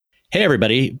Hey,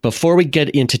 everybody. Before we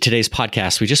get into today's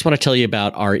podcast, we just want to tell you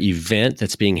about our event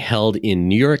that's being held in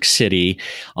New York City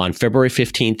on February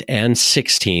 15th and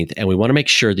 16th. And we want to make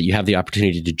sure that you have the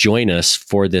opportunity to join us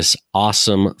for this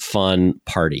awesome, fun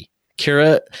party.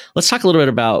 Kira, let's talk a little bit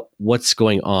about what's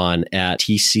going on at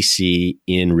TCC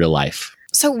in real life.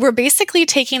 So we're basically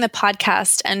taking the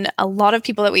podcast and a lot of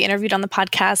people that we interviewed on the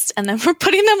podcast, and then we're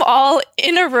putting them all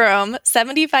in a room,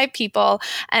 75 people,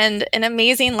 and an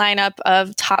amazing lineup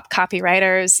of top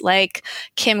copywriters like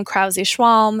Kim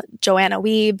Krause-Schwalm, Joanna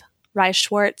Wiebe, Rye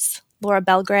Schwartz, Laura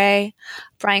Belgray,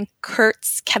 Brian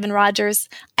Kurtz, Kevin Rogers.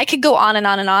 I could go on and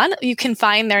on and on. You can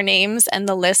find their names and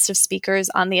the list of speakers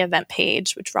on the event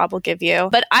page, which Rob will give you.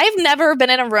 But I've never been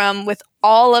in a room with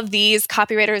all of these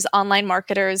copywriters, online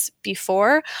marketers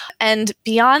before. And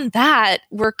beyond that,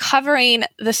 we're covering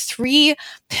the 3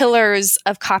 pillars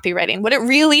of copywriting, what it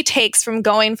really takes from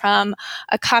going from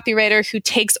a copywriter who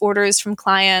takes orders from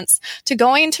clients to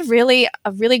going to really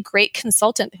a really great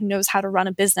consultant who knows how to run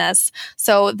a business.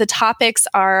 So the topics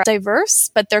are diverse,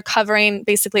 but they're covering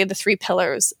basically the 3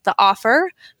 pillars: the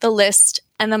offer, the list,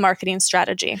 and the marketing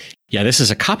strategy. Yeah, this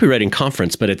is a copywriting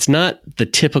conference, but it's not the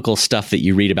typical stuff that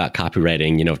you read about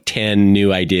copywriting, 10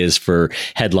 new ideas for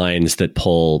headlines that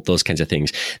pull, those kinds of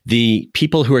things. The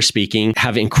people who are speaking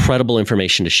have incredible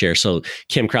information to share. So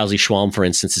Kim Krause-Schwalm, for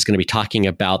instance, is going to be talking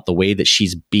about the way that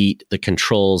she's beat the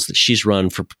controls that she's run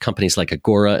for companies like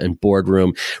Agora and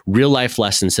Boardroom, real life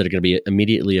lessons that are going to be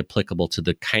immediately applicable to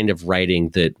the kind of writing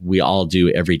that we all do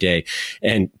every day.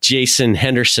 And Jason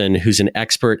Henderson, who's an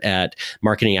expert at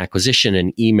marketing acquisition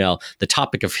and email, the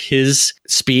topic of his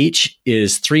speech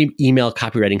is 3 email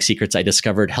copywriting secrets I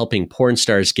discovered helping porn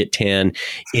stars get tan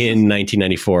in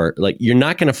 1994. Like, you're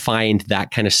not going to find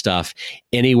that kind of stuff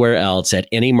anywhere else at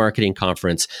any marketing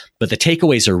conference, but the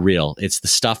takeaways are real. It's the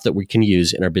stuff that we can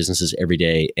use in our businesses every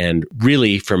day. And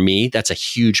really, for me, that's a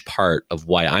huge part of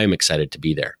why I'm excited to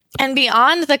be there. And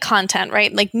beyond the content,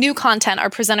 right? Like new content, our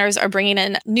presenters are bringing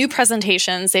in new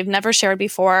presentations they've never shared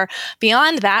before.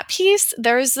 Beyond that piece,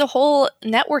 there's the whole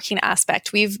networking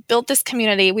aspect. We've built this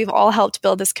community. We've all helped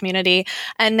build this community.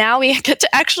 And now we get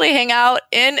to actually hang out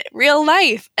in real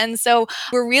life. And so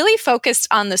we're really focused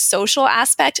on the social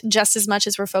aspect just as much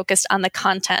as we're focused on the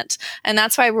content. And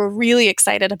that's why we're really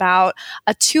excited about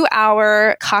a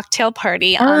 2-hour cocktail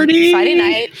party on Friday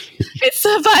night. It's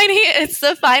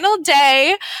the final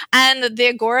day. And the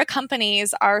Agora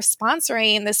companies are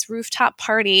sponsoring this rooftop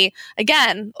party.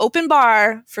 Again, open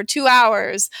bar for 2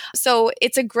 hours. So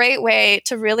it's a great way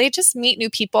to really just meet new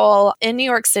people in New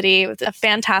York City with a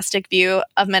fantastic view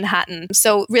of Manhattan.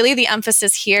 So really the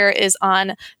emphasis here is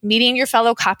on meeting your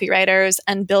fellow copywriters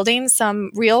and building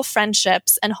some real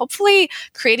friendships and hopefully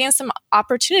creating some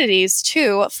opportunities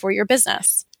too for your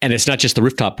business. And it's not just the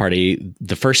rooftop party.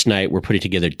 The first night, we're putting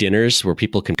together dinners where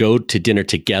people can go to dinner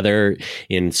together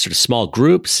in sort of small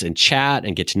groups and chat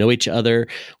and get to know each other.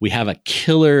 We have a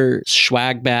killer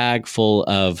swag bag full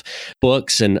of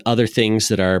books and other things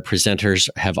that our presenters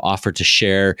have offered to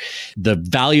share. The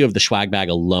value of the swag bag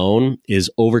alone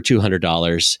is over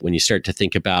 $200 when you start to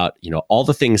think about, all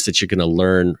the things that you're going to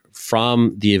learn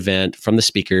from the event, from the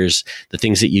speakers, the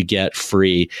things that you get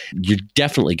free. You're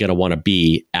definitely going to want to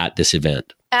be at this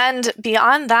event. And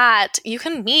beyond that, you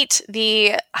can meet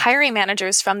the hiring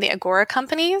managers from the Agora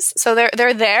companies. So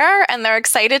they're there and they're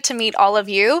excited to meet all of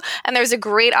you. And there's a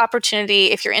great opportunity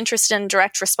if you're interested in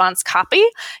direct response copy.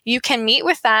 You can meet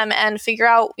with them and figure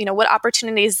out, what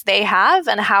opportunities they have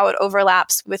and how it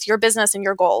overlaps with your business and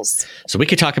your goals. So we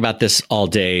could talk about this all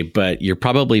day, but you're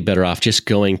probably better off just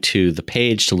going to the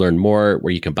page to learn more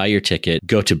where you can buy your ticket.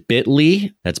 Go to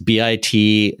bit.ly, that's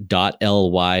bit.ly/TCC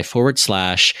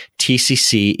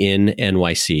in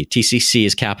NYC. TCC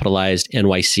is capitalized,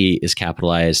 NYC is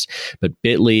capitalized, but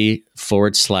bit.ly/TCC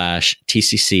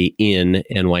in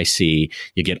NYC.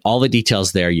 You get all the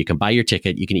details there. You can buy your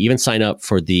ticket. You can even sign up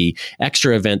for the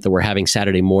extra event that we're having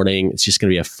Saturday morning. It's just going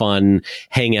to be a fun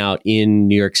hangout in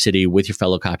New York City with your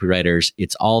fellow copywriters.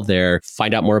 It's all there.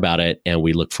 Find out more about it. And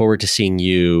we look forward to seeing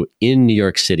you in New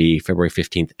York City, February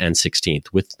 15th and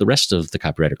 16th with the rest of the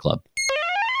Copywriter Club.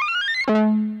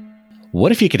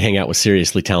 What if you could hang out with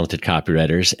seriously talented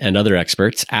copywriters and other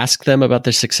experts, ask them about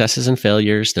their successes and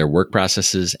failures, their work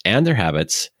processes, and their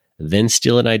habits, then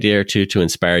steal an idea or two to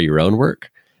inspire your own work?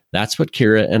 That's what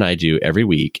Kira and I do every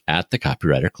week at the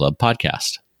Copywriter Club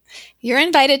podcast. You're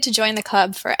invited to join the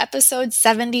club for episode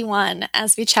 71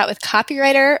 as we chat with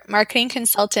copywriter, marketing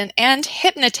consultant, and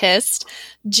hypnotist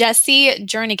Jesse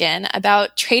Gernigin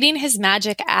about trading his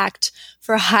magic act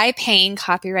for high-paying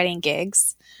copywriting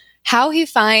gigs, how he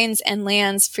finds and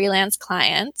lands freelance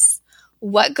clients,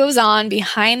 what goes on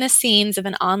behind the scenes of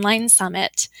an online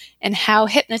summit and how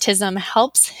hypnotism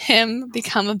helps him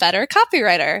become a better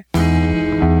copywriter.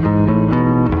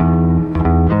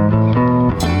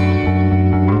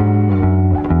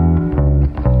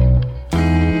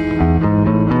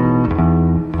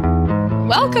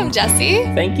 Welcome, Jesse.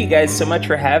 Thank you guys so much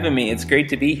for having me. It's great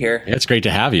to be here. Yeah, it's great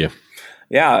to have you.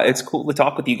 Yeah, it's cool to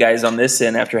talk with you guys on this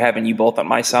end after having you both on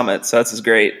my summit. So this is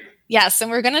great. Yes,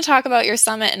 and we're going to talk about your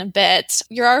summit in a bit.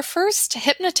 You're our first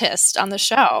hypnotist on the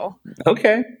show.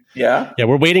 Okay. Yeah. Yeah,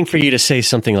 we're waiting for you to say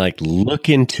something like, look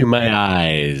into my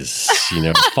eyes,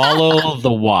 follow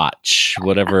the watch,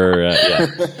 whatever.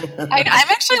 I'm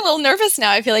actually a little nervous now.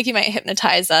 I feel like you might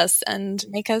hypnotize us and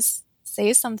make us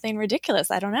say something ridiculous.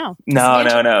 I don't know.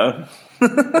 No.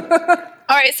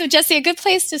 All right. So Jesse, a good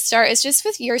place to start is just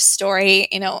with your story.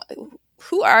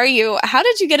 Who are you? How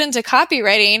did you get into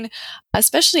copywriting,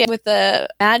 especially with the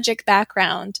magic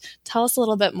background? Tell us a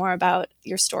little bit more about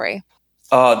your story.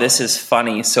 Oh, this is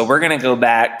funny. So we're going to go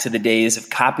back to the days of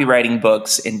copywriting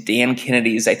books and Dan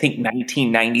Kennedy's, I think,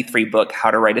 1993 book,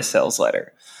 How to Write a Sales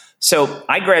Letter. So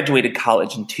I graduated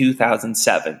college in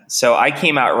 2007. So I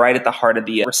came out right at the heart of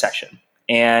the recession.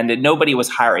 And nobody was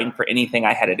hiring for anything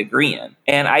I had a degree in.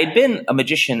 And I'd been a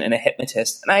magician and a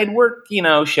hypnotist. And I'd worked,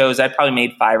 shows. I probably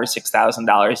made $5,000 or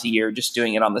 $6,000 a year just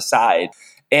doing it on the side.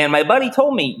 And my buddy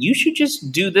told me, you should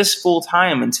just do this full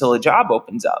time until a job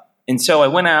opens up. And so I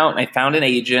went out and I found an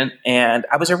agent, and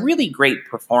I was a really great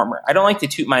performer. I don't like to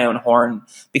toot my own horn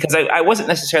because I wasn't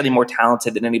necessarily more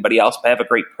talented than anybody else, but I have a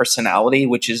great personality,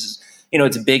 which is,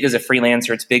 it's big as a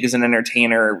freelancer. It's big as an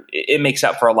entertainer. It makes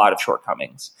up for a lot of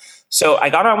shortcomings. So I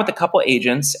got on with a couple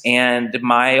agents, and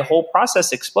my whole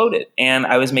process exploded. And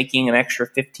I was making an extra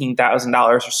 $15,000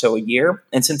 or so a year.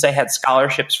 And since I had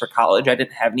scholarships for college, I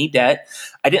didn't have any debt.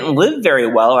 I didn't live very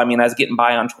well. I mean, I was getting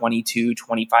by on $22,000,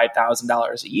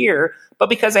 $25,000 a year. But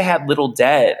because I had little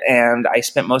debt and I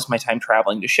spent most of my time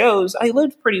traveling to shows, I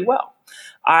lived pretty well.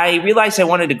 I realized I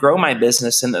wanted to grow my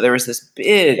business and that there was this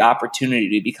big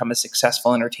opportunity to become a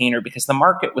successful entertainer because the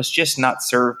market was just not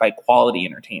served by quality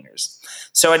entertainers.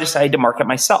 So I decided to market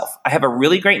myself. I have a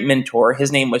really great mentor.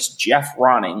 His name was Jeff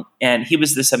Ronning, and he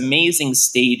was this amazing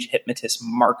stage hypnotist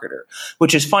marketer,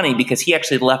 which is funny because he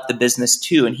actually left the business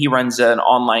too, and he runs an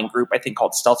online group, I think,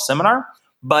 called Stealth Seminar.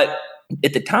 But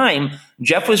at the time,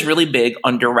 Jeff was really big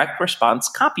on direct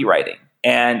response copywriting.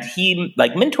 And he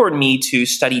mentored me to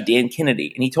study Dan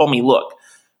Kennedy. And he told me, look,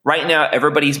 right now,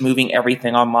 everybody's moving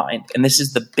everything online. And this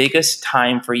is the biggest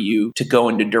time for you to go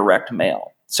into direct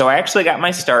mail. So I actually got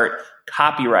my start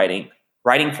copywriting,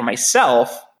 writing for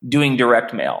myself, doing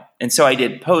direct mail. And so I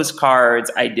did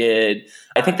postcards. I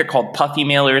think they're called puffy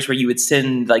mailers, where you would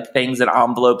send things in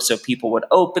envelopes so people would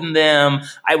open them.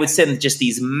 I would send just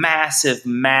these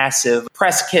massive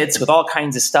press kits with all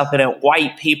kinds of stuff in it,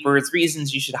 white papers,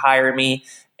 reasons you should hire me.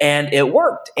 And it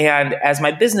worked. And as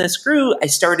my business grew, I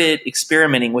started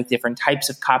experimenting with different types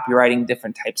of copywriting,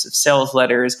 different types of sales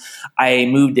letters. I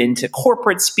moved into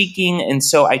corporate speaking. And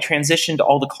so I transitioned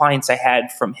all the clients I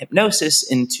had from hypnosis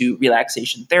into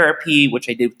relaxation therapy, which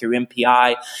I did through MPI.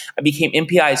 I became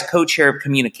MPI's co-chair of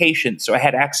communication. So I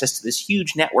had access to this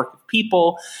huge network of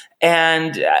people.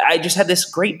 And I just had this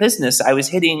great business. I was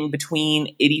hitting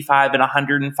between 85 and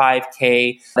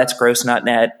 105K. That's gross, not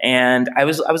net. And I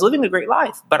was living a great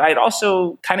life, but I'd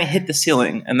also kind of hit the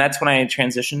ceiling. And that's when I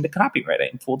transitioned to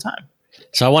copywriting full time.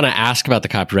 So I want to ask about the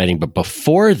copywriting, but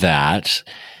before that,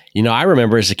 I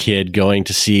remember as a kid going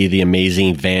to see the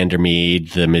amazing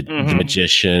Vandermeed, the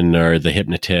magician or the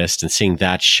hypnotist, and seeing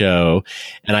that show.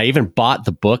 And I even bought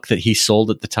the book that he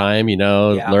sold at the time,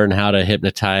 Learn How to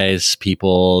Hypnotize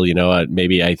People.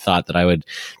 Maybe I thought that I would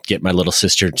get my little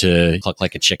sister to cluck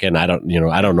like a chicken. I don't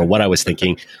know what I was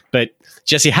thinking. But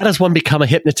Jesse, how does one become a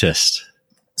hypnotist?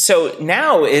 So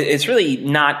now it's really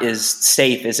not as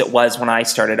safe as it was when I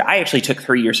started. I actually took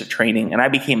 3 years of training and I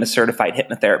became a certified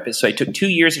hypnotherapist. So I took 2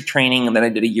 years of training and then I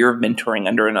did a year of mentoring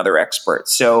under another expert.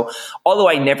 So although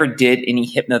I never did any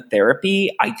hypnotherapy,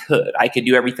 I could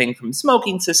do everything from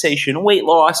smoking cessation, weight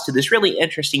loss, to this really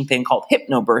interesting thing called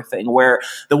hypnobirthing, where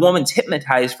the woman's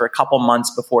hypnotized for a couple months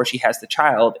before she has the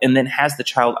child and then has the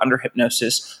child under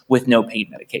hypnosis with no pain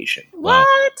medication.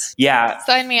 What? Yeah.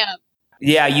 Sign me up.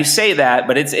 Yeah, you say that,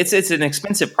 but it's an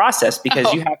expensive process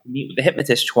because you have to meet with the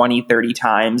hypnotist 20, 30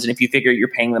 times. And if you figure you're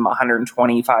paying them $125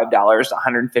 to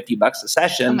 $150 a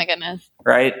session. Oh my goodness.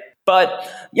 Right? But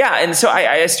yeah, and so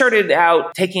I started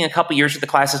out taking a couple years of the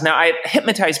classes. Now, I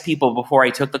hypnotized people before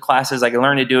I took the classes. I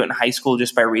learned to do it in high school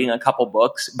just by reading a couple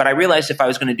books. But I realized if I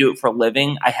was going to do it for a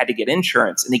living, I had to get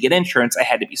insurance. And to get insurance, I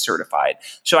had to be certified.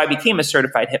 So I became a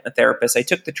certified hypnotherapist. I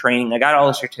took the training. I got all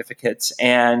the certificates.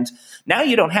 And now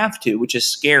you don't have to, which is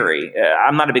scary.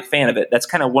 I'm not a big fan of it. That's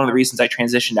kind of one of the reasons I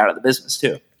transitioned out of the business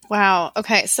too. Wow.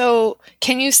 Okay. So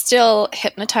can you still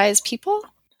hypnotize people?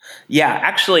 Yeah,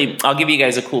 actually, I'll give you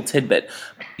guys a cool tidbit.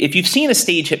 If you've seen a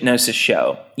stage hypnosis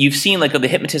show, you've seen like the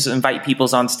hypnotist invite people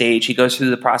on stage. He goes through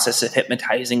the process of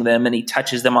hypnotizing them and he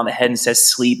touches them on the head and says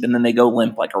sleep, and then they go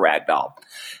limp like a rag doll.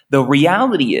 The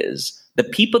reality is the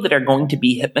people that are going to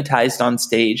be hypnotized on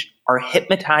stage are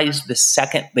hypnotized the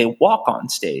second they walk on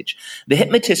stage. The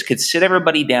hypnotist could sit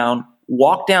everybody down,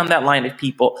 walk down that line of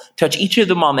people, touch each of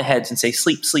them on the heads and say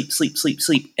sleep, sleep, sleep, sleep,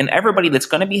 sleep. And everybody that's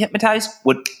going to be hypnotized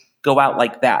would go out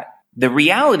like that. The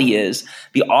reality is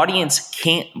the audience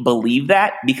can't believe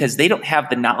that because they don't have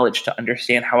the knowledge to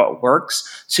understand how it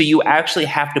works. So you actually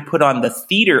have to put on the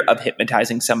theater of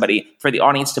hypnotizing somebody for the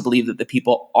audience to believe that the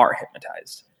people are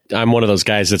hypnotized. I'm one of those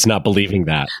guys that's not believing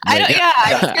that.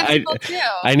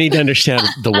 I need to understand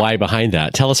the why behind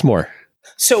that. Tell us more.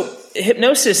 So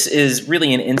hypnosis is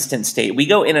really an instant state. We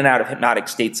go in and out of hypnotic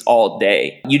states all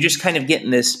day. You just kind of get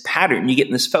in this pattern. You get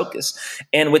in this focus.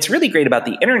 And what's really great about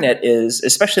the internet is,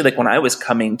 especially like when I was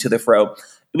coming to the fro,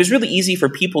 it was really easy for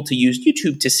people to use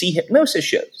YouTube to see hypnosis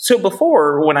shows. So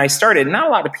before, when I started, not a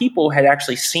lot of people had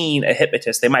actually seen a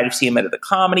hypnotist. They might have seen him at a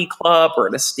comedy club or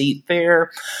at a state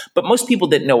fair, but most people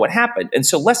didn't know what happened. And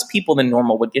so less people than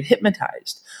normal would get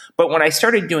hypnotized. But when I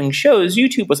started doing shows,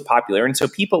 YouTube was popular. And so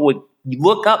people would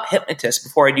look up hypnotists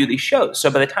before I do these shows.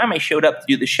 So by the time I showed up to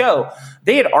do the show,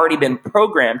 they had already been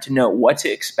programmed to know what to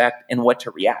expect and what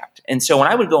to react. And so when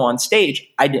I would go on stage,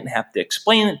 I didn't have to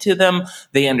explain it to them.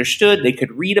 They understood. They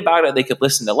could read about it. They could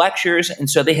listen to lectures. And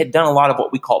so they had done a lot of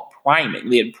what we call priming.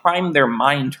 They had primed their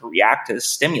mind to react to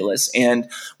stimulus. And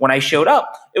when I showed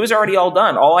up, it was already all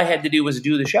done. All I had to do was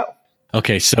do the show.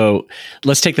 Okay, so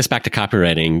let's take this back to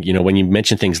copywriting. When you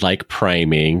mention things like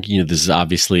priming, this is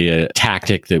obviously a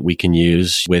tactic that we can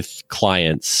use with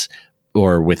clients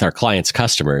or with our clients'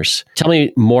 customers. Tell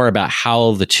me more about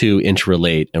how the two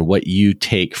interrelate and what you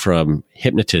take from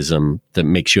hypnotism that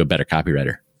makes you a better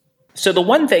copywriter. So the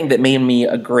one thing that made me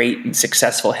a great and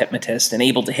successful hypnotist and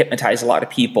able to hypnotize a lot of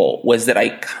people was that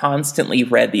I constantly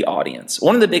read the audience.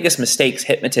 One of the biggest mistakes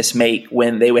hypnotists make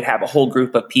when they would have a whole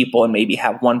group of people and maybe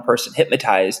have one person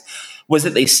hypnotized was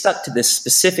that they stuck to this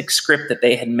specific script that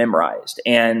they had memorized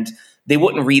and they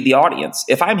wouldn't read the audience.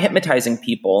 If I'm hypnotizing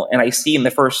people and I see in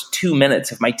the first 2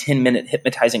 minutes of my 10-minute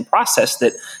hypnotizing process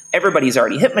that everybody's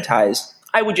already hypnotized,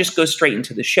 I would just go straight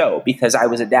into the show because I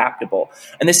was adaptable.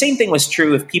 And the same thing was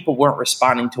true if people weren't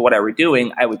responding to what I were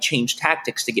doing, I would change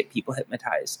tactics to get people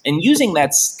hypnotized. And using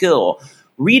that skill,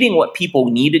 reading what people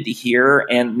needed to hear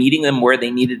and meeting them where they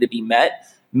needed to be met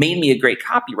made me a great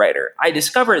copywriter. I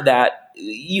discovered that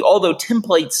although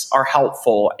templates are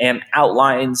helpful and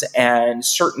outlines and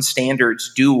certain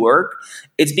standards do work,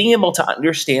 it's being able to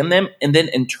understand them and then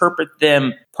interpret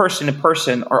them person to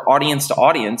person or audience to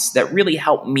audience that really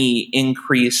helped me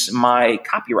increase my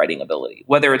copywriting ability.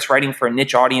 Whether it's writing for a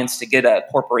niche audience to get a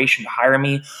corporation to hire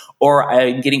me, or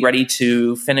I'm getting ready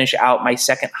to finish out my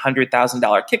second $100,000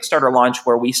 Kickstarter launch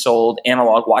where we sold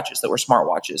analog watches that were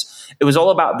smartwatches. It was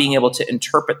all about being able to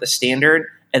interpret the standard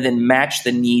and then match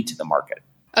the need to the market.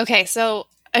 Okay, so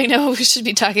I know we should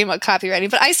be talking about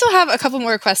copywriting, but I still have a couple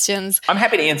more questions. I'm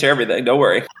happy to answer everything. Don't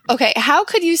worry. Okay, how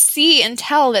could you see and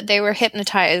tell that they were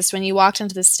hypnotized when you walked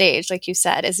into the stage, like you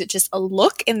said? Is it just a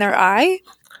look in their eye?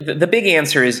 The big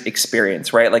answer is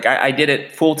experience, right? Like I did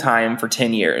it full time for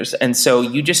 10 years. And so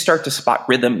you just start to spot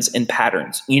rhythms and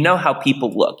patterns. You know how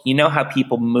people look. You know how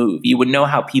people move. You would know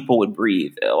how people would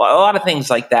breathe. A lot of things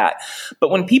like that.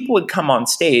 But when people would come on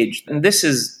stage, and this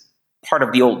is part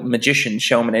of the old magician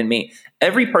showman in me,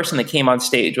 every person that came on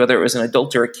stage, whether it was an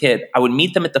adult or a kid, I would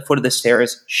meet them at the foot of the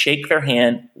stairs, shake their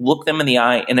hand, look them in the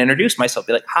eye, and introduce myself.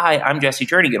 Be like, hi, I'm Jesse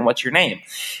Gernigin. What's your name?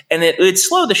 And it would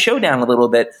slow the show down a little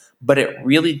bit, but it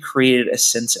really created a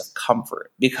sense of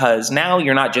comfort because now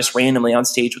you're not just randomly on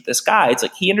stage with this guy. It's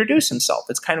like he introduced himself.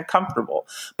 It's kind of comfortable.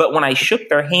 But when I shook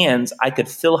their hands, I could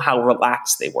feel how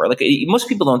relaxed they were. Like most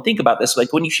people don't think about this.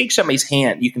 Like when you shake somebody's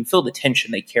hand, you can feel the tension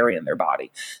they carry in their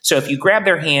body. So if you grab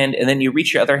their hand and then you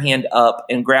reach your other hand up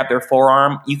and grab their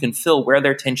forearm, you can feel where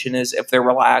their tension is, if they're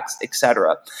relaxed,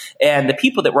 etc. And the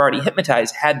people that were already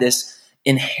hypnotized had this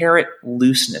inherent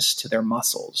looseness to their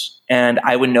muscles. And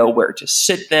I would know where to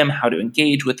sit them, how to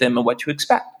engage with them, and what to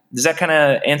expect. Does that kind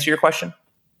of answer your question?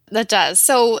 That does.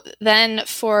 So then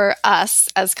for us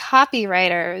as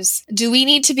copywriters, do we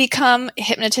need to become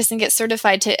hypnotists and get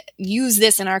certified to use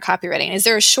this in our copywriting? Is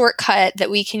there a shortcut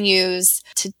that we can use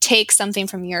to take something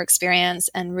from your experience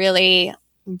and really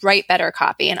write better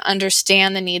copy and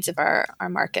understand the needs of our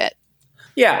market?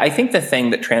 Yeah, I think the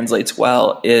thing that translates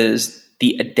well is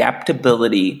the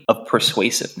adaptability of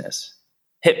persuasiveness.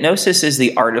 Hypnosis is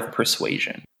the art of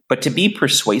persuasion. But to be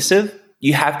persuasive,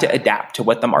 you have to adapt to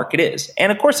what the market is.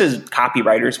 And of course, as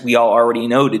copywriters, we all already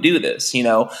know to do this.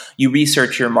 You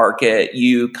research your market,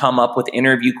 you come up with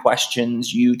interview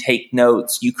questions, you take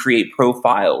notes, you create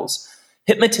profiles.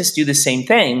 Hypnotists do the same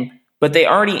thing, but they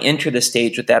already enter the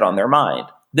stage with that on their mind.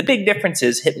 The big difference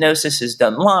is hypnosis is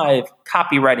done live,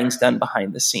 copywriting is done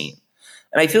behind the scene.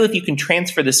 And I feel if you can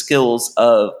transfer the skills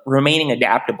of remaining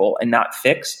adaptable and not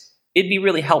fixed, it'd be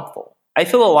really helpful. I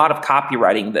feel a lot of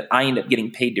copywriting that I end up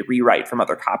getting paid to rewrite from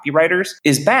other copywriters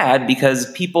is bad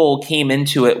because people came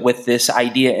into it with this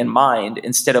idea in mind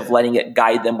instead of letting it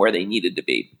guide them where they needed to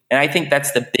be. And I think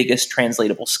that's the biggest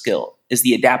translatable skill is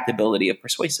the adaptability of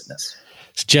persuasiveness.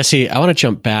 So Jesse, I want to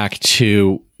jump back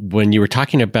to when you were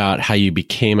talking about how you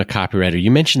became a copywriter. You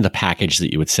mentioned the package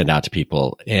that you would send out to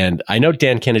people. And I know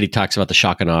Dan Kennedy talks about the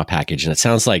shock and awe package, and it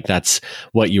sounds like that's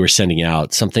what you were sending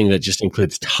out, something that just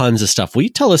includes tons of stuff. Will you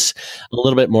tell us a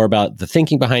little bit more about the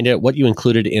thinking behind it, what you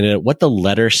included in it, what the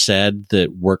letter said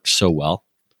that worked so well?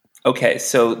 Okay,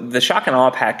 so the shock and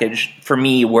awe package for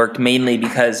me worked mainly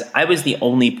because I was the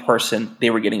only person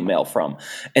they were getting mail from.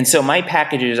 And so my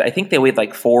packages, I think they weighed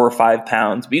like 4 or 5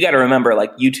 pounds. But you got to remember,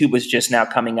 like YouTube was just now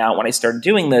coming out when I started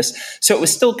doing this. So it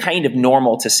was still kind of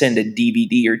normal to send a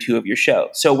DVD or 2 of your show.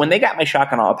 So when they got my shock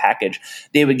and awe package,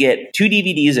 they would get 2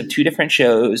 DVDs of 2 different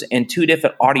shows and 2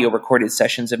 different audio recorded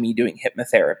sessions of me doing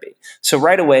hypnotherapy. So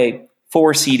right away,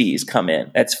 4 CDs come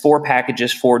in. That's 4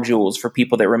 packages, 4 jewels for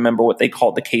people that remember what they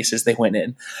called the cases they went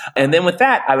in. And then with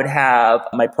that, I would have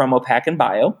my promo pack and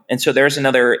bio. And so there's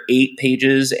another 8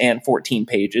 pages and 14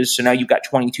 pages. So now you've got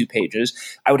 22 pages.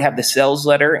 I would have the sales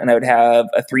letter and I would have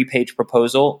a 3-page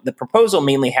proposal. The proposal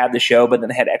mainly had the show, but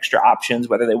then had extra options,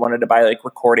 whether they wanted to buy like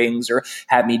recordings or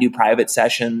have me do private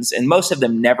sessions. And most of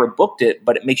them never booked it,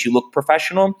 but it makes you look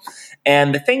professional.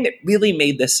 And the thing that really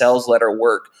made the sales letter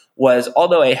work was,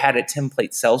 although I had a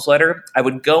template sales letter, I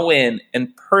would go in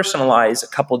and personalize a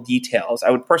couple details.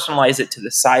 I would personalize it to the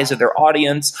size of their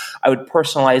audience. I would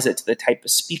personalize it to the type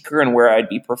of speaker and where I'd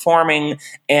be performing.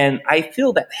 And I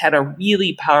feel that had a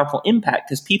really powerful impact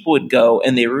because people would go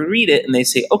and they would read it and they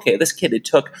say, okay, this kid, it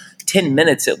took 10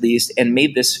 minutes at least and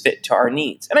made this fit to our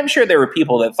needs. And I'm sure there were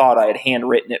people that thought I had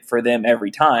handwritten it for them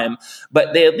every time,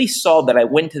 but they at least saw that I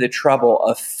went to the trouble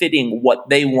of fitting what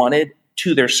they wanted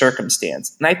to their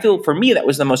circumstance. And I feel for me, that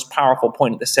was the most powerful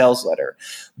point of the sales letter.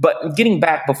 But getting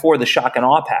back before the shock and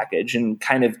awe package and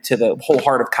kind of to the whole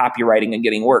heart of copywriting and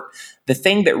getting work, the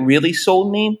thing that really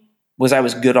sold me was I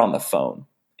was good on the phone.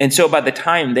 And so by the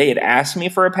time they had asked me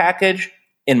for a package,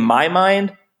 in my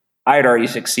mind, I had already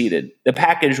succeeded. The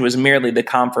package was merely the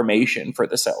confirmation for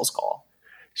the sales call.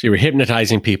 So you were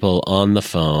hypnotizing people on the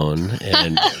phone.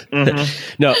 And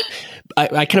no,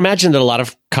 I can imagine that a lot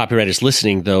of copywriters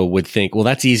listening, though, would think, well,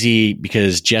 that's easy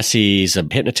because Jesse's a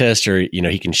hypnotist or,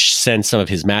 he can send some of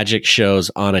his magic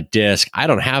shows on a disc. I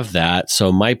don't have that,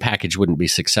 so my package wouldn't be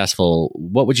successful.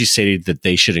 What would you say that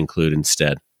they should include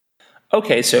instead?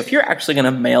 Okay, so if you're actually going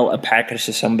to mail a package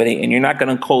to somebody and you're not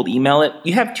going to cold email it,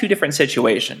 you have 2 different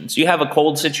situations. You have a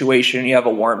cold situation, you have a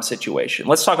warm situation.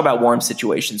 Let's talk about warm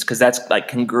situations because that's like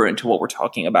congruent to what we're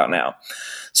talking about now.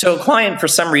 So a client, for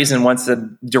some reason, wants a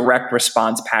direct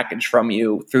response package from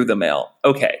you through the mail.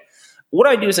 Okay. What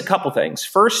I do is a couple things.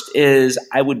 First is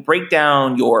I would break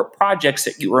down your projects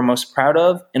that you were most proud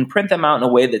of and print them out in a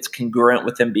way that's congruent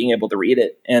with them being able to read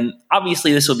it. And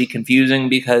obviously this will be confusing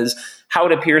because how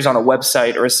it appears on a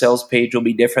website or a sales page will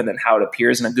be different than how it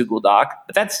appears in a Google Doc.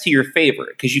 But that's to your favor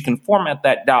because you can format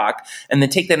that doc and then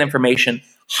take that information,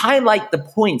 highlight the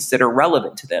points that are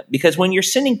relevant to them. Because when you're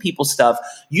sending people stuff,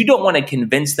 you don't want to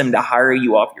convince them to hire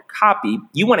you off your copy.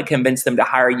 You want to convince them to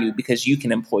hire you because you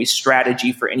can employ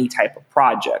strategy for any type of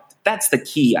project. That's the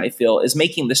key, I feel, is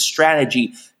making the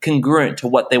strategy congruent to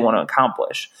what they want to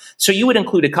accomplish. So you would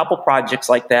include a couple projects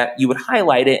like that, you would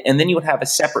highlight it, and then you would have a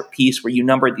separate piece where you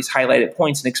number these highlighted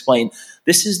points and explain,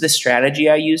 this is the strategy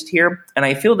I used here, and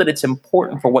I feel that it's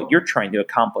important for what you're trying to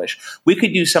accomplish. We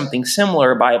could do something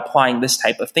similar by applying this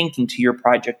type of thinking to your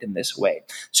project in this way.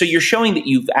 So you're showing that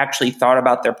you've actually thought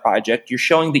about their project, you're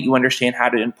showing that you understand how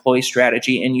to employ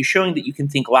strategy, and you're showing that you can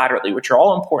think laterally, which are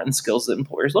all important skills that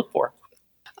employers look for.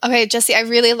 Okay, Jesse, I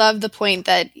really love the point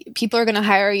that people are going to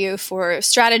hire you for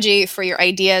strategy, for your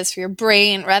ideas, for your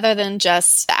brain, rather than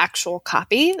just the actual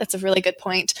copy. That's a really good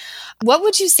point. What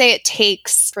would you say it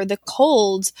takes for the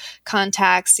cold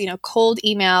contacts, cold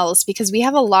emails? Because we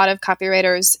have a lot of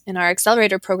copywriters in our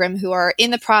accelerator program who are in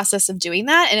the process of doing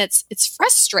that. And it's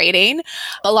frustrating.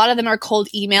 A lot of them are cold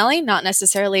emailing, not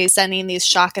necessarily sending these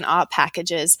shock and awe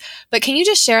packages. But can you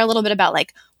just share a little bit about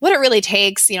what it really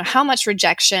takes, how much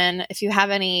rejection, if you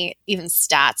have any even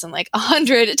stats, and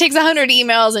it takes 100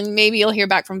 emails and maybe you'll hear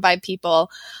back from 5 people.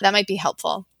 That might be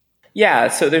helpful. Yeah,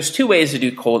 so there's 2 ways to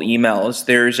do cold emails.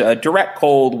 There's a direct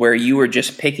cold where you are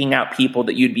just picking out people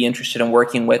that you'd be interested in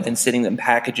working with and sending them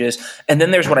packages. And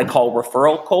then there's what I call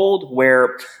referral cold,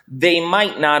 where they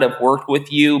might not have worked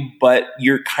with you, but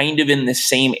you're kind of in the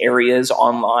same areas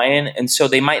online. And so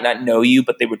they might not know you,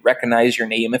 but they would recognize your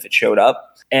name if it showed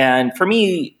up. And for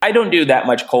me, I don't do that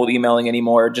much cold emailing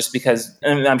anymore just because,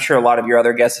 and I'm sure a lot of your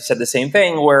other guests have said the same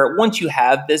thing, where once you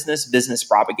have business, business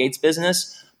propagates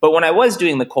business. But when I was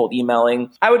doing the cold emailing,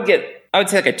 I would say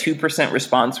a 2%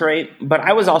 response rate, but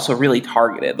I was also really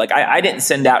targeted. I didn't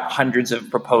send out hundreds of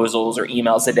proposals or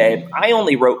emails a day. I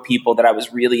only wrote people that I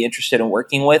was really interested in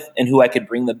working with and who I could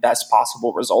bring the best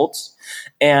possible results.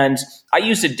 And I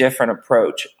used a different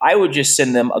approach. I would just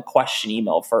send them a question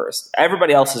email first.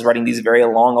 Everybody else is writing these very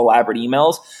long, elaborate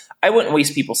emails. I wouldn't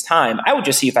waste people's time. I would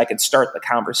just see if I could start the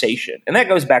conversation. And that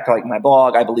goes back to my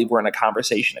blog. I believe we're in a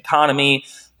conversation economy.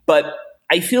 But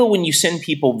I feel when you send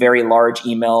people very large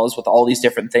emails with all these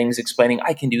different things explaining,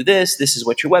 I can do this, this is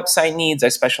what your website needs, I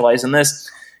specialize in this,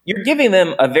 you're giving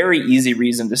them a very easy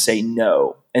reason to say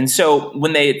no. And so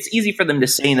when it's easy for them to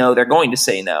say no, they're going to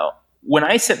say no. When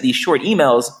I sent these short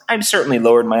emails, I've certainly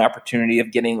lowered my opportunity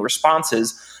of getting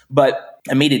responses, but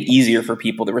I made it easier for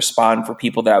people to respond for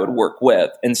people that I would work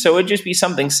with. And so it'd just be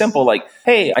something simple like,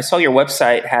 hey, I saw your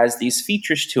website has these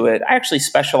features to it. I actually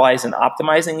specialize in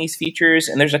optimizing these features,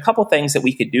 and there's a couple things that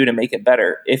we could do to make it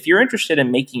better. If you're interested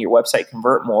in making your website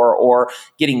convert more or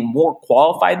getting more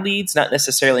qualified leads, not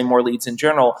necessarily more leads in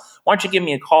general, why don't you give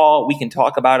me a call? We can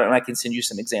talk about it and I can send you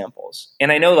some examples.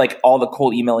 And I know all the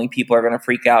cold emailing people are going to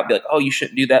freak out, be like, oh, you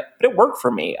shouldn't do that. But it worked for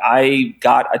me. I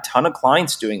got a ton of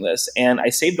clients doing this and I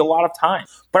saved a lot of time.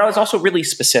 But I was also really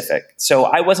specific. So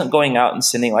I wasn't going out and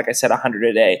sending, like I said, 100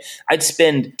 a day. I'd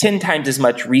spend 10 times as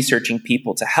much researching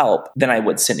people to help than I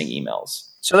would sending emails.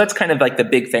 So that's kind of the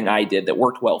big thing I did that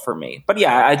worked well for me. But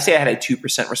yeah, I'd say I had a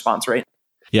 2% response rate.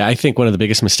 Yeah, I think one of the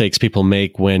biggest mistakes people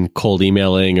make when cold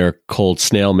emailing or cold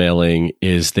snail mailing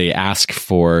is they ask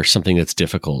for something that's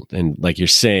difficult. And like you're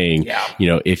saying,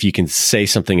 if you can say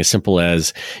something as simple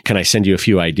as, can I send you a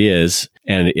few ideas?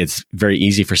 And it's very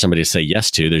easy for somebody to say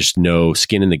yes to, there's no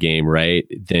skin in the game, right?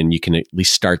 Then you can at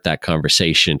least start that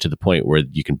conversation to the point where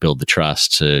you can build the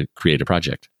trust to create a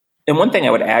project. And one thing I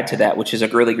would add to that, which is a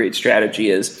really great strategy,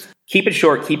 is keep it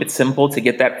short, keep it simple to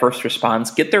get that first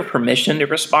response, get their permission to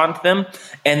respond to them.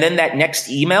 And then that next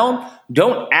email,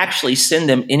 don't actually send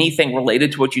them anything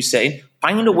related to what you say.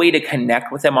 Find a way to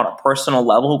connect with them on a personal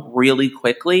level really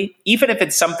quickly, even if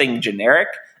it's something generic,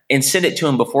 and send it to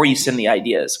them before you send the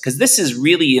ideas. Because this is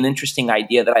really an interesting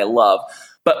idea that I love.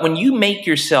 But when you make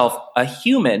yourself a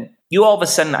human, you all of a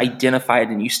sudden identify it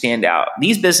and you stand out.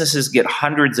 These businesses get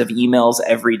hundreds of emails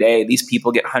every day. These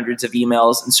people get hundreds of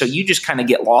emails. And so you just kind of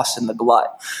get lost in the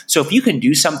glut. So if you can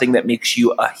do something that makes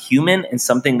you a human and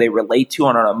something they relate to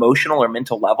on an emotional or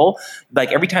mental level,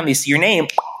 every time they see your name,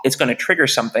 it's going to trigger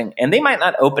something. And they might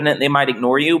not open it, they might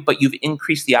ignore you, but you've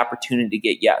increased the opportunity to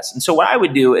get yes. And so what I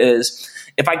would do is,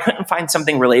 if I couldn't find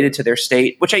something related to their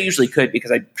state, which I usually could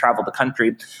because I travel the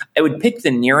country, I would pick the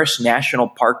nearest national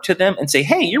park to them and say,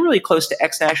 hey, you're really close to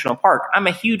X national park. I'm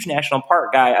a huge national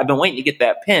park guy. I've been waiting to get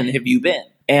that pin. Have you been?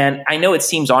 And I know it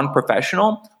seems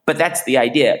unprofessional, but that's the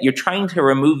idea. You're trying to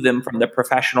remove them from the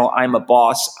professional, I'm a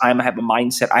boss, I have a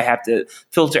mindset, I have to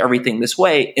filter everything this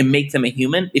way, and make them a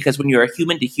human. Because when you're a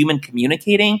human to human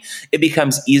communicating, it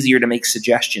becomes easier to make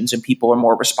suggestions and people are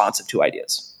more responsive to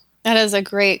ideas. That is a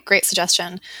great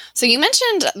suggestion. So you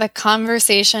mentioned the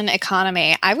conversation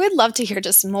economy. I would love to hear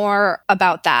just more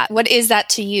about that. What is that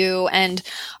to you, and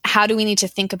how do we need to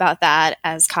think about that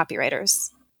as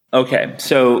copywriters? Okay,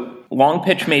 so long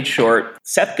pitch made short.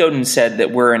 Seth Godin said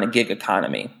that we're in a gig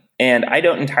economy, and I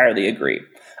don't entirely agree.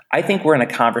 I think we're in a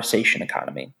conversation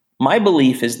economy. My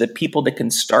belief is that people that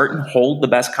can start and hold the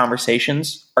best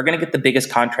conversations are going to get the biggest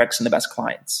contracts and the best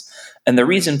clients. And the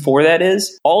reason for that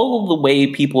is all of the way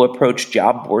people approach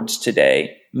job boards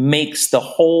today makes the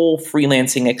whole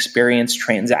freelancing experience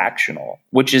transactional,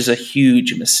 which is a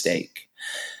huge mistake.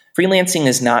 Freelancing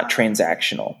is not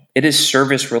transactional. It is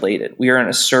service related. We are in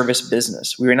a service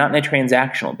business. We are not in a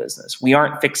transactional business. We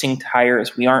aren't fixing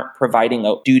tires. We aren't providing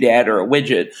a doodad or a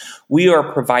widget. We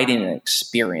are providing an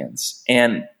experience.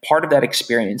 And part of that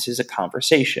experience is a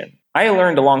conversation. I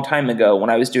learned a long time ago when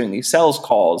I was doing these sales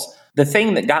calls, the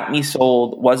thing that got me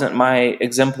sold wasn't my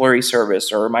exemplary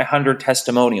service or my 100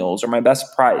 testimonials or my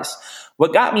best price.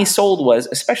 What got me sold was,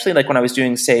 especially like when I was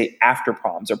doing, say, after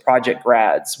proms or project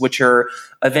grads, which are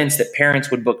events that parents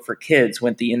would book for kids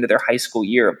when at the end of their high school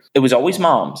year, it was always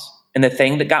moms. And the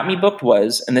thing that got me booked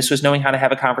was, and this was knowing how to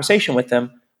have a conversation with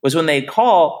them, was when they'd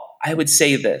call, I would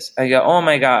say this. I go, oh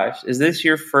my gosh, is this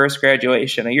your first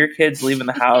graduation? Are your kids leaving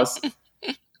the house?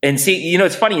 And see,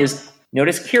 what's funny is,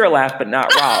 notice Kira laughed, but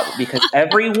not Rob, because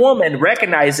every woman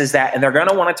recognizes that and they're going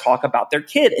to want to talk about their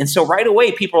kid. And so right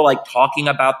away, people are like talking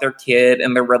about their kid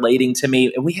and they're relating to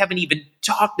me. And we haven't even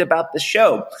talked about the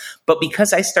show. But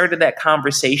because I started that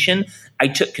conversation, I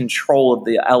took control of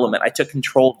the element. I took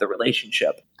control of the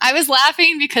relationship. I was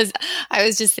laughing because I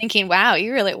was just thinking, wow,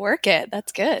 you really work it.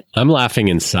 That's good. I'm laughing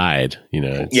inside,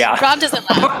 Yeah. Rob doesn't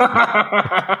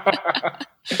laugh.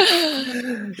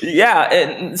 Yeah.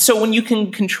 And so when you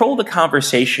can control the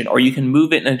conversation or you can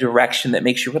move it in a direction that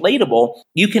makes you relatable,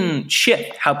 you can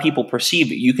shift how people perceive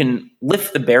you. You can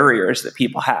lift the barriers that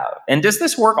people have. And does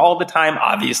this work all the time?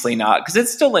 Obviously not, because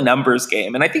it's still a numbers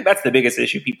game. And I think that's the biggest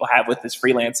issue people have with this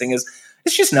freelancing is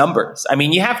it's just numbers. I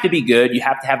mean, you have to be good. You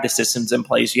have to have the systems in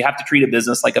place. You have to treat a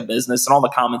business like a business and all the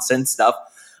common sense stuff.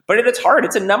 But if it's hard,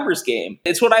 it's a numbers game.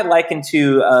 It's what I liken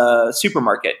to a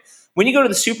supermarket. When you go to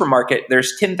the supermarket,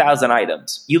 there's 10,000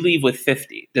 items. You leave with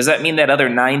 50. Does that mean that other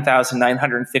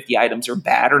 9,950 items are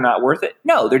bad or not worth it?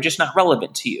 No, they're just not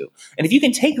relevant to you. And if you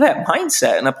can take that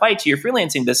mindset and apply it to your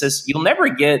freelancing business, you'll never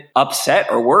get upset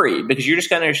or worried because you're just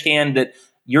going to understand that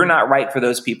you're not right for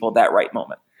those people at that right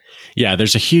moment. Yeah,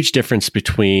 there's a huge difference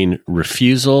between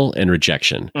refusal and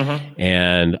rejection. Mm-hmm.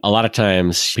 And a lot of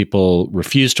times people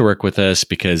refuse to work with us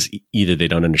because either they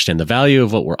don't understand the value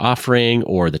of what we're offering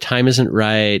or the time isn't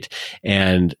right.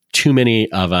 And too many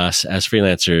of us as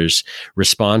freelancers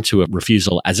respond to a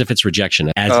refusal as if it's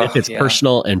rejection, as if it's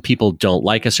personal and people don't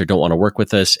like us or don't want to work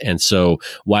with us. And so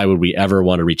why would we ever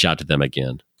want to reach out to them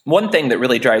again? One thing that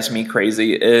really drives me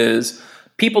crazy is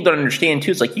people don't understand too.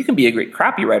 It's like you can be a great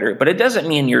copywriter, but it doesn't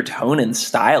mean your tone and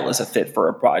style is a fit for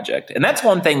a project. And that's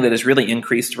one thing that has really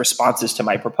increased responses to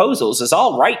my proposals is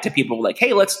I'll write to people like,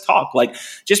 hey, let's talk. Like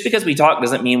just because we talk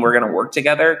doesn't mean we're going to work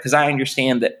together because I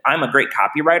understand that I'm a great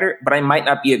copywriter, but I might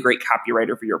not be a great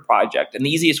copywriter for your project. And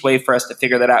the easiest way for us to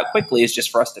figure that out quickly is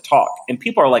just for us to talk. And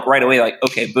people are like right away, like,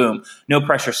 okay, boom, no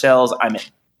pressure sales, I'm in.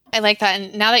 I like that.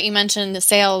 And now that you mentioned the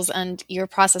sales and your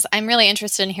process, I'm really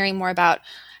interested in hearing more about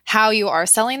how you are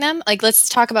selling them. Like, let's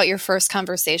talk about your first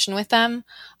conversation with them.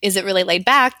 Is it really laid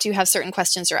back? Do you have certain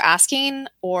questions you're asking?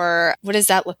 Or what does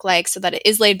that look like so that it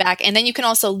is laid back? And then you can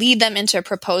also lead them into a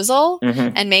proposal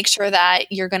and make sure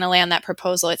that you're going to land that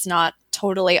proposal. It's not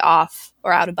totally off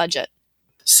or out of budget.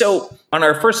 So on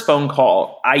our first phone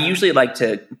call, I usually like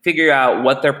to figure out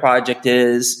what their project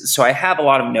is. So I have a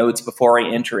lot of notes before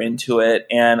I enter into it,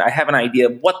 and I have an idea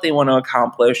of what they want to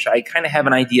accomplish. I kind of have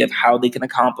an idea of how they can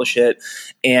accomplish it,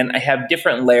 and I have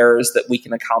different layers that we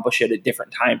can accomplish it at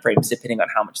different time frames depending on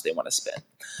how much they want to spend.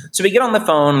 So we get on the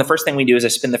phone. The first thing we do is I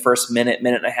spend the first minute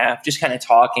and a half just kind of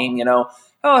talking,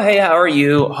 oh, hey, how are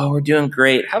you? Oh, we're doing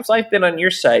great. How's life been on your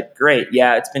side? Great.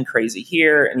 Yeah, it's been crazy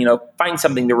here. And, find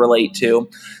something to relate to.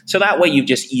 So that way you've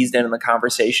just eased into the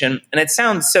conversation. And it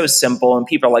sounds so simple. And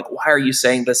people are like, why are you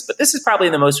saying this? But this is probably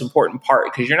the most important part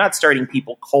because you're not starting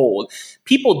people cold.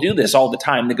 People do this all the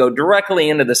time. They go directly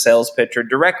into the sales pitch or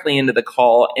directly into the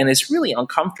call. And it's really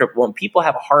uncomfortable and people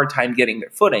have a hard time getting their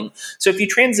footing. So if you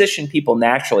transition people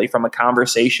naturally from a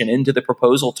conversation into the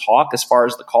proposal talk as far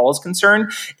as the call is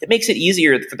concerned, it makes it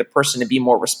easier for the person to be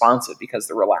more responsive because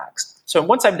they're relaxed. So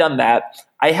once I've done that,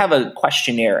 I have a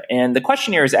questionnaire. And the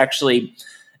questionnaire is actually,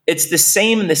 it's the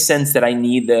same in the sense that I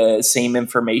need the same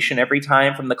information every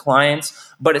time from the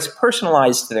clients, but it's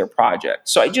personalized to their project.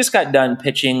 So I just got done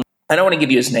pitching. I don't want to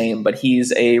give you his name, but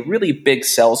he's a really big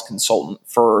sales consultant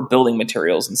for building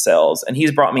materials and sales. And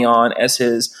he's brought me on as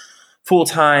his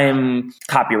full-time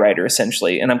copywriter,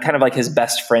 essentially. And I'm kind of like his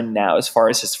best friend now as far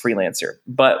as his freelancer.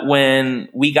 But when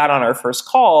we got on our first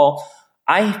call,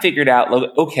 I figured out,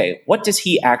 okay, what does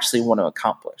he actually want to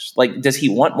accomplish? Like, does he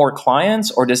want more clients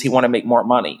or does he want to make more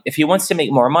money? If he wants to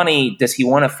make more money, does he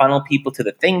want to funnel people to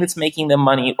the thing that's making them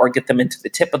money or get them into the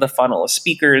tip of the funnel of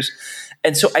speakers?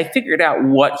 And so I figured out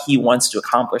what he wants to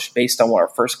accomplish based on our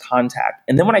first contact.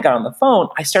 And then when I got on the phone,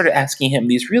 I started asking him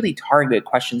these really targeted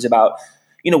questions about,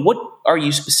 are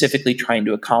you specifically trying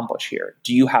to accomplish here?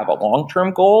 Do you have a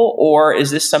long-term goal, or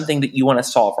is this something that you want to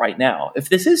solve right now? If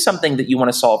this is something that you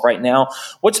want to solve right now,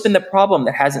 what's been the problem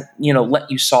that hasn't,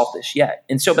 let you solve this yet?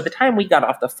 And so by the time we got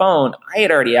off the phone, I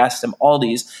had already asked him all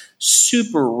these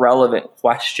super relevant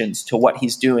questions to what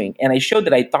he's doing. And I showed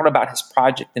that I thought about his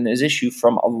project and his issue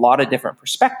from a lot of different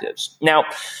perspectives. Now,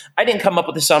 I didn't come up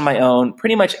with this on my own.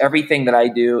 Pretty much everything that I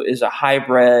do is a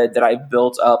hybrid that I've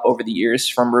built up over the years,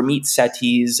 from Ramit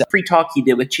Sethi's free talk he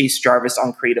did with Chase Jarvis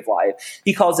on Creative Live.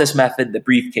 He calls this method the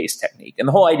briefcase technique. And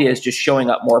the whole idea is just showing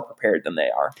up more prepared than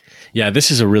they are. Yeah, this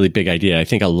is a really big idea. I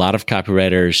think a lot of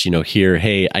copywriters, hear,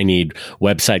 hey, I need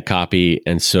website copy.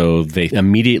 And so they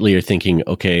immediately are thinking,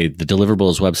 okay, the deliverable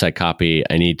is website copy.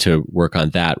 I need to work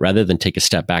on that, rather than take a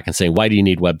step back and saying, why do you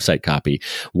need website copy?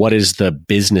 What is the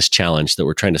business challenge that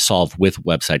we're trying to solve with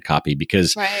website copy?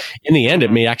 Because in the end,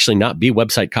 it may actually not be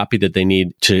website copy that they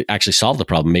need to actually solve the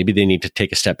problem. Maybe they need to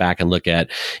take a step back and look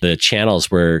at the channels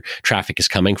where traffic is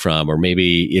coming from, or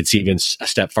maybe it's even a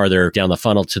step farther down the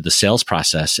funnel to the sales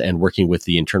process and working with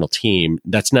the internal team.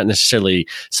 That's not necessarily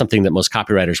something that most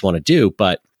copywriters want to do,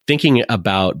 but thinking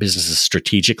about businesses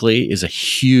strategically is a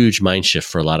huge mind shift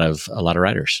for a lot of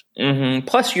writers. Mm-hmm.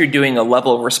 Plus, you're doing a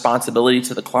level of responsibility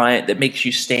to the client that makes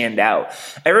you stand out.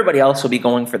 Everybody else will be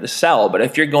going for the sell, but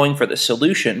if you're going for the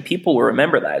solution, people will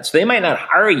remember that. So they might not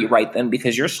hire you right then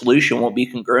because your solution won't be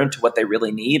congruent to what they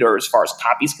really need, or as far as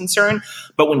copy is concerned.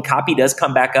 But when copy does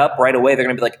come back up right away, they're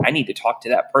going to be like, I need to talk to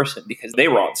that person because they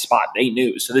were on spot. They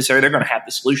knew. So they're going to have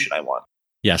the solution I want.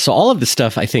 Yeah. So all of this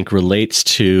stuff, I think, relates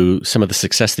to some of the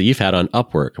success that you've had on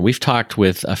Upwork. We've talked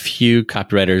with a few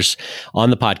copywriters on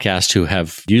the podcast who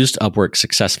have used Upwork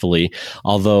successfully,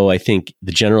 although I think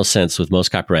the general sense with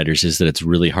most copywriters is that it's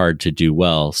really hard to do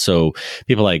well. So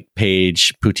people like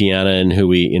Paige Putianan, who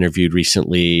we interviewed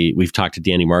recently, we've talked to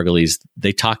Danny Margulies,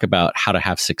 they talk about how to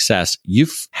have success.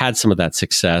 You've had some of that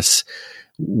success.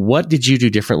 What did you do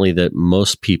differently that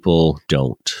most people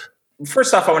don't?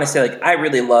 First off, I want to say, I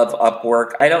really love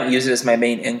Upwork. I don't use it as my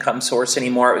main income source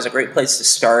anymore. It was a great place to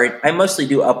start. I mostly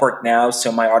do Upwork now,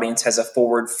 so my audience has a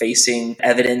forward-facing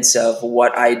evidence of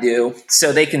what I do.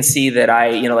 So they can see that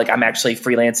I'm actually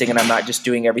freelancing and I'm not just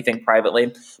doing everything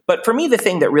privately. But for me, the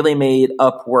thing that really made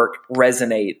Upwork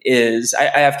resonate is I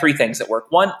have three things that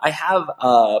work. One, I have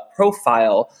a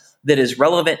profile that is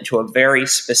relevant to a very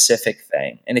specific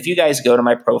thing. And if you guys go to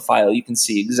my profile, you can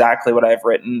see exactly what I've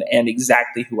written and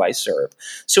exactly who I serve.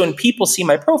 So when people see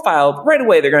my profile, right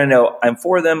away, they're going to know I'm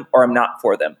for them or I'm not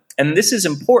for them. And this is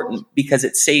important because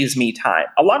it saves me time.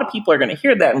 A lot of people are going to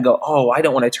hear that and go, oh, I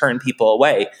don't want to turn people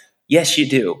away. Yes, you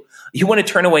do. You want to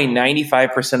turn away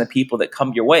 95% of people that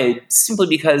come your way simply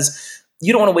because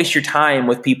you don't want to waste your time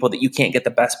with people that you can't get the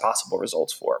best possible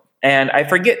results for. And I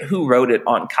forget who wrote it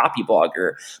on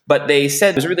Copyblogger, but they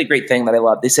said, it was a really great thing that I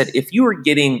love. They said, if you were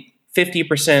getting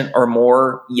 50% or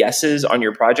more yeses on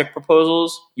your project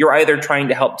proposals, you're either trying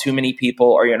to help too many people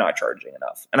or you're not charging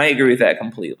enough. And I agree with that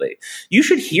completely. You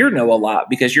should hear no a lot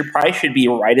because your price should be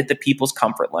right at the people's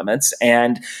comfort limits,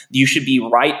 and you should be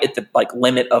right at the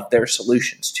limit of their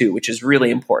solutions too, which is really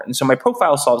important. So my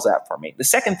profile solves that for me. The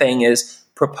second thing is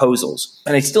proposals.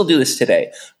 And I still do this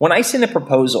today. When I send a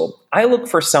proposal, I look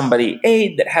for somebody,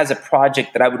 that has a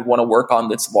project that I would want to work on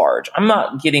that's large. I'm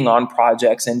not getting on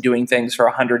projects and doing things for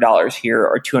 $100 here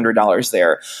or $200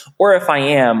 there. Or if I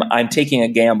am, I'm taking a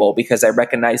gamble because I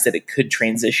recognize that it could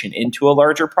transition into a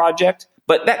larger project.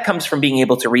 But that comes from being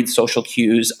able to read social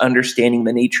cues, understanding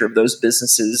the nature of those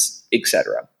businesses,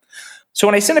 etc. So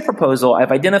when I send a proposal,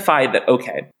 I've identified that,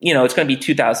 it's going to be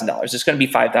 $2,000. It's going to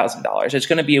be $5,000. It's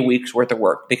going to be a week's worth of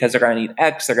work because they're going to need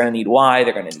X, they're going to need Y,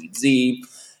 they're going to need Z.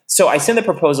 So I send the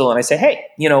proposal and I say, hey,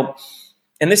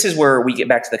 and this is where we get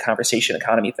back to the conversation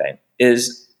economy thing,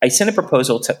 is I send a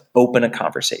proposal to open a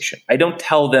conversation. I don't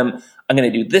tell them I'm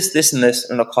going to do this, this, and this,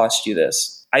 and it'll cost you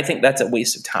this. I think that's a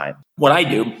waste of time. What I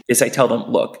do is I tell them,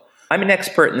 look, I'm an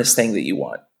expert in this thing that you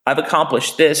want. I've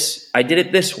accomplished this. I did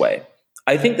it this way.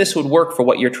 I think this would work for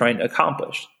what you're trying to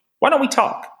accomplish. Why don't we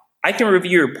talk? I can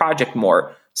review your project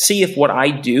more, see if what I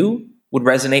do would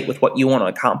resonate with what you want to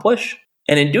accomplish.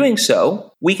 And in doing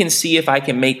so, we can see if I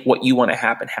can make what you want to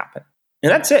happen.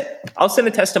 And that's it. I'll send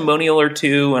a testimonial or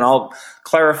two and I'll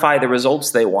clarify the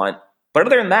results they want. But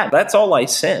other than that, that's all I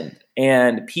send.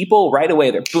 And people right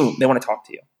away, they want to talk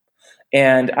to you.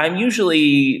 And I'm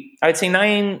usually, I'd say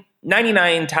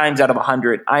 99 times out of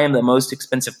 100, I am the most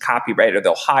expensive copywriter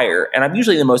they'll hire. And I'm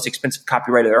usually the most expensive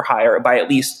copywriter they'll hire by at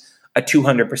least a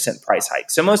 200% price hike.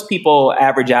 So most people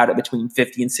average out at between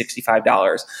 $50 and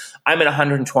 $65. I'm at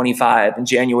 $125. In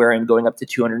January, I'm going up to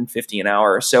 $250 an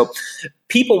hour. So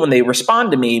people, when they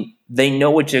respond to me, they know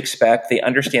what to expect. They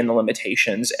understand the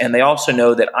limitations. And they also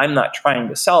know that I'm not trying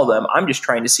to sell them. I'm just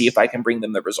trying to see if I can bring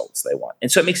them the results they want.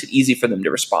 And so it makes it easy for them to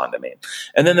respond to me.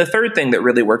 And then the third thing that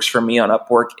really works for me on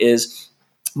Upwork is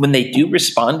when they do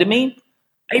respond to me,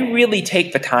 I really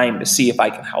take the time to see if I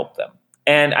can help them.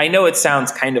 And I know it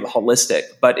sounds kind of holistic,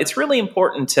 but it's really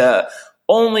important to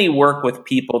only work with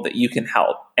people that you can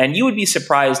help. And you would be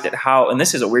surprised at how, and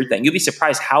this is a weird thing, you'd be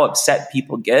surprised how upset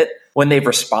people get when they've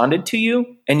responded to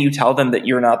you and you tell them that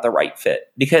you're not the right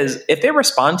fit. Because if they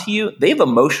respond to you, they've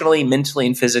emotionally, mentally,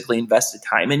 and physically invested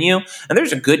time in you. And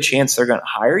there's a good chance they're going to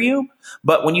hire you.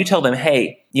 But when you tell them,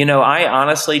 hey, I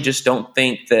honestly just don't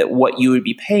think that what you would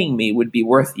be paying me would be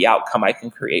worth the outcome I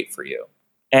can create for you.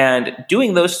 And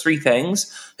doing those three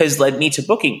things has led me to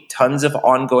booking tons of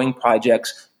ongoing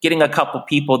projects, getting a couple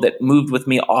people that moved with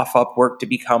me off Upwork to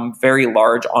become very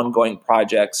large ongoing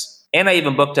projects. And I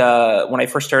even booked, when I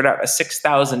first started out, a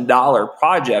 $6,000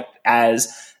 project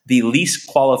as the least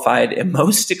qualified and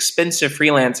most expensive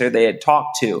freelancer they had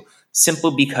talked to,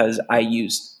 simply because I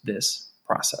used this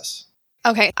process.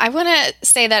 Okay, I want to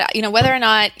say that, whether or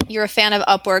not you're a fan of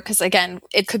Upwork, because again,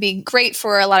 it could be great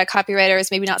for a lot of copywriters,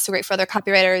 maybe not so great for other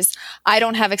copywriters. I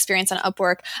don't have experience on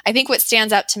Upwork. I think what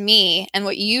stands out to me and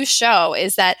what you show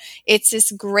is that it's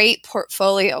this great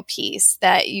portfolio piece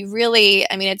that you really,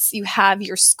 you have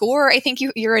your score. I think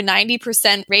you're a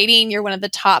 90% rating. You're one of the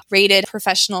top rated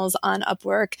professionals on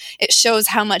Upwork. It shows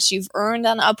how much you've earned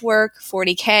on Upwork,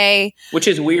 $40K. Which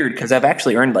is weird because I've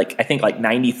actually earned like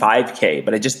 $95K,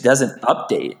 but it just doesn't update.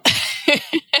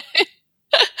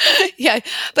 Yeah,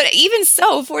 but even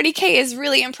so, $40K is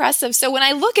really impressive. So when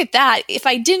I look at that, if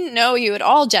I didn't know you at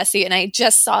all, Jesse, and I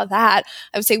just saw that,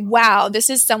 I would say, wow, this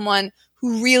is someone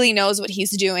who really knows what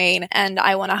he's doing, and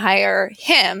I want to hire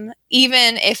him,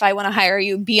 even if I want to hire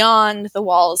you beyond the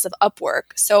walls of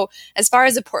Upwork. So as far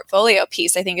as a portfolio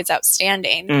piece, I think it's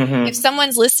outstanding. Mm-hmm. If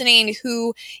someone's listening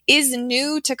who is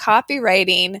new to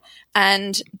copywriting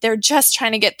and they're just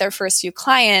trying to get their first few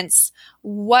clients,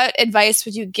 what advice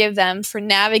would you give them for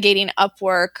navigating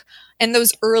Upwork in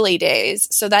those early days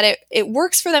so that it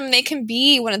works for them and they can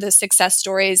be one of the success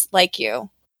stories like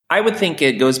you? I would think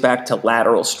it goes back to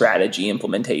lateral strategy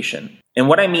implementation. And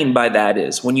what I mean by that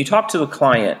is when you talk to a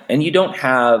client and you don't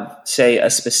have, say, a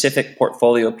specific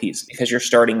portfolio piece because you're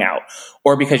starting out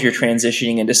or because you're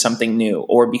transitioning into something new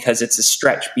or because it's a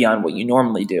stretch beyond what you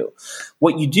normally do,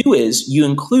 what you do is you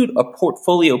include a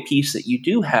portfolio piece that you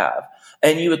do have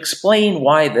and you explain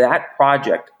why that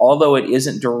project, although it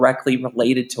isn't directly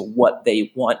related to what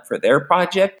they want for their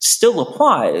project, still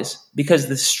applies because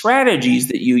the strategies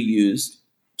that you used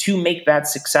to make that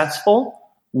successful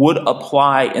would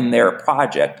apply in their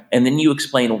project. And then you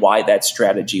explain why that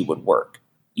strategy would work.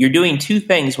 You're doing two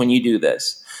things when you do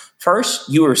this. First,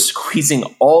 you are squeezing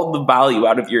all the value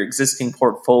out of your existing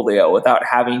portfolio without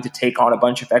having to take on a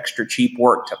bunch of extra cheap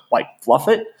work to fluff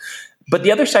it. But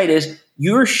the other side is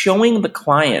you're showing the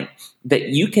client that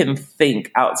you can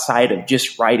think outside of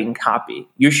just writing copy.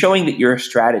 You're showing that you're a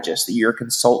strategist, that you're a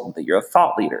consultant, that you're a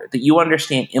thought leader, that you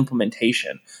understand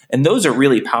implementation. And those are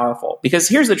really powerful because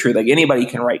here's the truth, anybody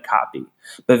can write copy,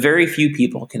 but very few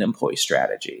people can employ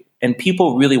strategy. And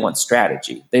people really want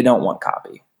strategy. They don't want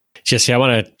copy. Jesse, I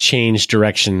want to change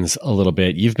directions a little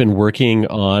bit. You've been working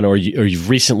on, or you've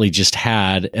recently just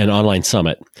had an online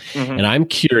summit. Mm-hmm. And I'm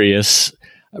curious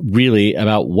really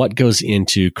about what goes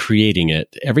into creating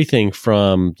it. Everything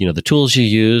from, the tools you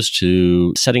use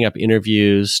to setting up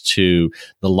interviews to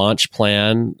the launch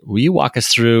plan. Will you walk us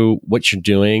through what you're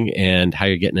doing and how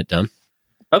you're getting it done?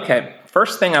 Okay.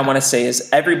 First thing I want to say is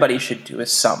everybody should do a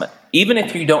summit. Even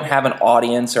if you don't have an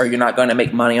audience or you're not going to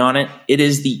make money on it, it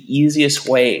is the easiest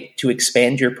way to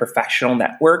expand your professional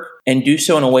network and do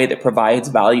so in a way that provides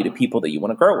value to people that you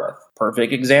want to grow with.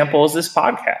 Perfect example is this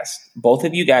podcast. Both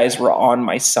of you guys were on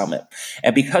my summit.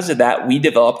 And because of that, we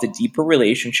developed a deeper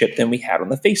relationship than we had on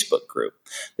the Facebook group.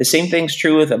 The same thing's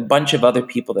true with a bunch of other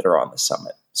people that are on the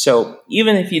summit. So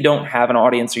even if you don't have an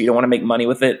audience or you don't want to make money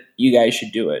with it, you guys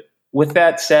should do it. With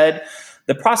that said,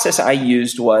 the process I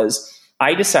used was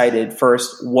I decided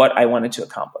first what I wanted to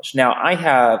accomplish. Now, I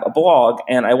have a blog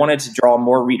and I wanted to draw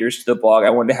more readers to the blog.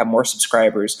 I wanted to have more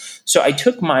subscribers. So I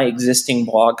took my existing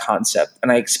blog concept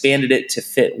and I expanded it to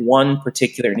fit one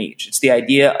particular niche. It's the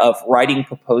idea of writing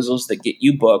proposals that get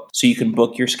you booked so you can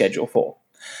book your schedule full.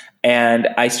 And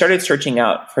I started searching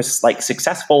out for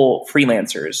successful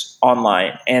freelancers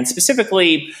online. And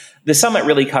specifically, The summit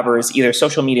really covers either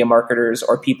social media marketers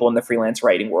or people in the freelance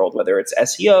writing world, whether it's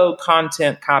SEO,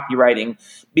 content, copywriting,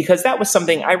 because that was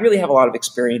something I really have a lot of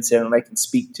experience in and I can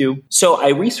speak to. So I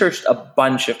researched a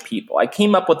bunch of people. I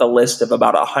came up with a list of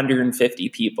about 150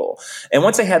 people. And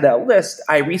once I had that list,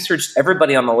 I researched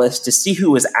everybody on the list to see who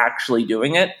was actually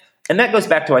doing it. And that goes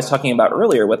back to what I was talking about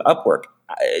earlier with Upwork.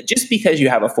 Just because you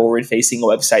have a forward-facing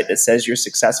website that says you're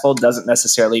successful doesn't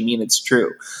necessarily mean it's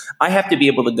true. I have to be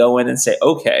able to go in and say,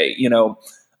 okay,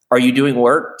 are you doing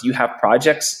work? Do you have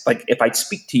projects? Like, if I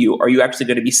speak to you, are you actually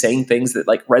going to be saying things that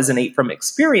like resonate from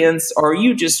experience? Or are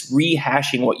you just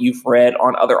rehashing what you've read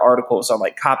on other articles on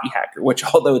like Copy Hacker, which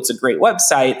although it's a great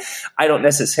website, I don't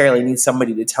necessarily need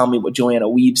somebody to tell me what Joanna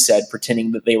Weeb said,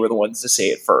 pretending that they were the ones to say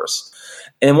it first.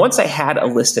 And once I had a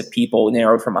list of people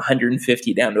narrowed from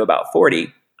 150 down to about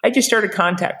 40, I just started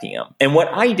contacting them. And what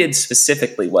I did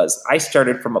specifically was I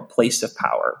started from a place of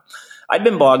power. I've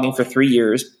been blogging for 3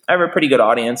 years. I have a pretty good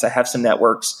audience. I have some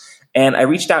networks. And I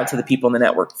reached out to the people in the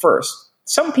network first.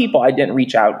 Some people I didn't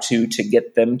reach out to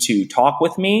get them to talk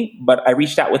with me, but I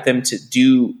reached out with them to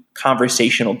do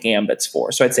conversational gambits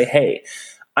for. So I'd say, hey,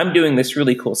 I'm doing this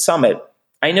really cool summit.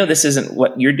 I know this isn't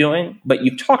what you're doing, but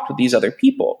you've talked with these other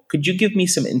people. Could you give me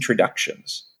some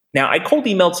introductions? Now, I cold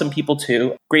emailed some people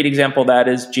too. Great example of that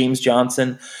is James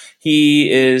Johnson.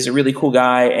 He is a really cool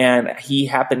guy, and he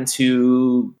happened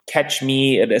to catch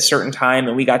me at a certain time,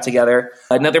 and we got together.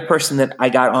 Another person that I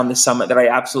got on the summit that I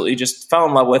absolutely just fell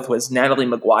in love with was Natalie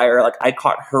McGuire. Like, I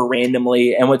caught her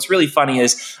randomly. And what's really funny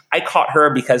is I caught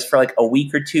her because for like a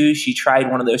week or two, she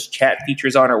tried one of those chat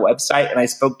features on her website, and I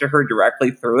spoke to her directly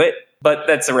through it. But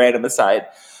that's a random aside.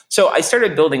 So I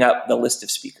started building up the list of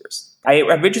speakers. I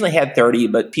originally had 30,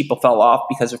 but people fell off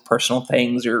because of personal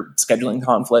things or scheduling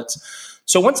conflicts.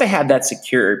 So once I had that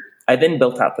secured, I then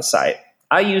built out the site.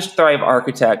 I used Thrive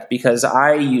Architect because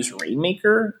I use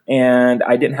Rainmaker and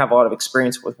I didn't have a lot of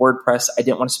experience with WordPress. I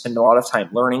didn't want to spend a lot of time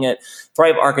learning it.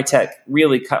 Thrive Architect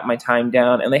really cut my time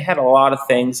down, and they had a lot of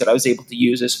things that I was able to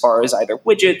use as far as either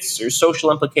widgets or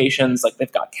social implications. Like,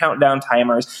 they've got countdown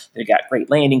timers, they've got great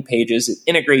landing pages. It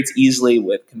integrates easily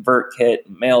with ConvertKit,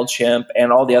 MailChimp,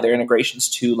 and all the other integrations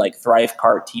too, like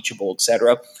ThriveCart, Teachable,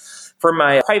 etc. For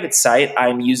my private site,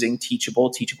 I'm using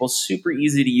Teachable. Teachable's super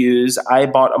easy to use. I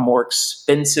bought a more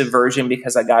expensive version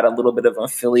because I got a little bit of an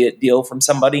affiliate deal from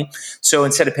somebody. So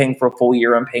instead of paying for a full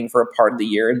year, I'm paying for a part of the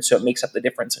year. And so it makes up the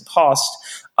difference in cost.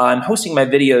 I'm hosting my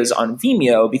videos on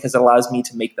Vimeo because it allows me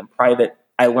to make them private.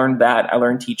 I learned that. I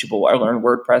learned Teachable. I learned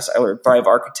WordPress. I learned Thrive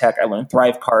Architect. I learned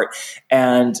ThriveCart.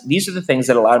 And these are the things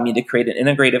that allowed me to create an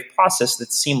integrative process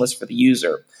that's seamless for the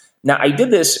user. Now, I did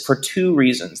this for two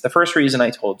reasons. The first reason I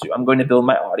told you, I'm going to build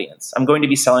my audience. I'm going to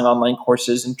be selling online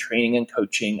courses and training and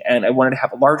coaching, and I wanted to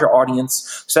have a larger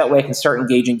audience so that way I can start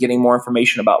engaging, getting more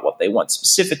information about what they want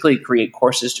specifically, create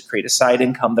courses to create a side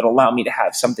income that allow me to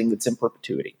have something that's in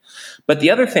perpetuity. But the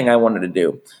other thing I wanted to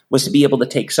do was to be able to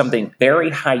take something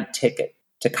very high ticket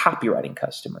to copywriting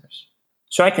customers.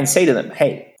 So I can say to them,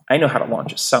 hey, I know how to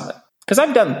launch a summit. Because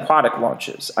I've done product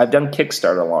launches, I've done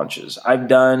Kickstarter launches, I've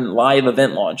done live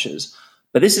event launches,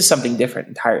 but this is something different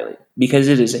entirely because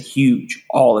it is a huge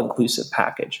all-inclusive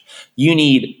package. You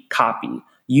need copy,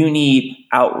 you need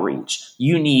outreach,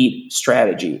 you need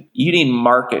strategy, you need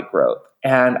market growth.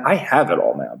 And I have it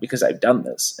all now because I've done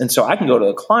this. And so I can go to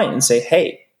a client and say,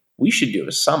 hey, we should do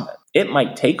a summit. It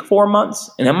might take 4 months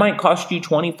and it might cost you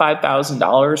 $25,000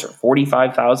 or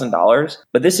 $45,000,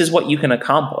 but this is what you can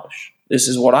accomplish. This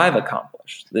is what I've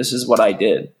accomplished. This is what I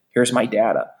did. Here's my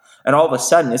data. And all of a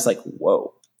sudden it's like,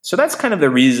 whoa. So that's kind of the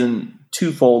reason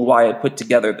twofold why I put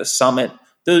together the summit.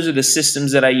 Those are the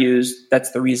systems that I use.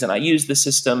 That's the reason I use the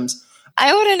systems.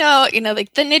 I want to know,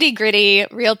 like the nitty gritty,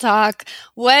 real talk,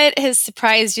 what has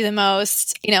surprised you the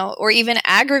most, or even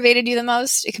aggravated you the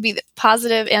most? It could be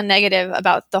positive and negative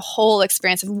about the whole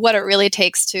experience of what it really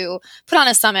takes to put on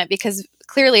a summit, because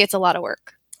clearly it's a lot of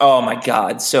work. Oh my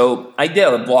God. So I did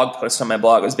a blog post on my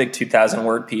blog. It was a big 2,000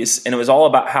 word piece. And it was all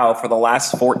about how for the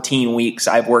last 14 weeks,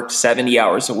 I've worked 70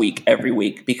 hours a week every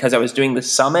week because I was doing the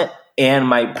summit and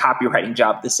my copywriting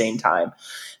job at the same time.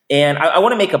 And I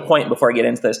want to make a point before I get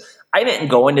into this. I didn't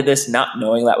go into this not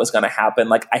knowing that was going to happen.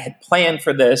 Like, I had planned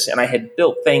for this and I had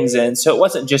built things in. So it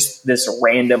wasn't just this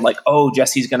random, like, oh,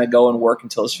 Jesse's going to go and work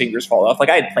until his fingers fall off. Like,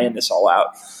 I had planned this all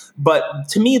out. But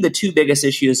to me, the two biggest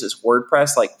issues is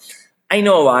WordPress. Like, I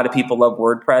know a lot of people love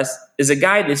WordPress. As a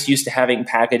guy that's used to having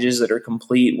packages that are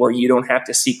complete where you don't have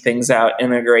to seek things out,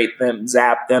 integrate them,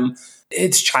 zap them,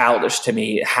 it's childish to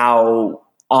me how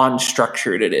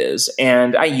unstructured it is.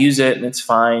 And I use it and it's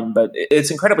fine, but it's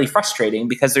incredibly frustrating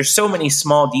because there's so many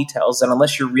small details that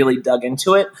unless you're really dug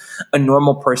into it, a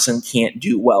normal person can't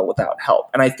do well without help.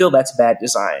 And I feel that's bad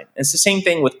design. It's the same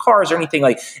thing with cars or anything.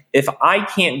 Like if I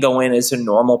can't go in as a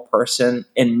normal person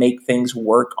and make things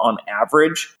work on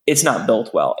average, it's not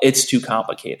built well. It's too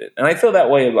complicated. And I feel that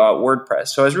way about WordPress.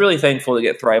 So I was really thankful to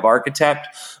get Thrive Architect.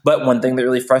 But one thing that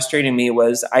really frustrated me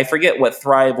was I forget what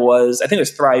Thrive was. I think it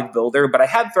was Thrive Builder, but I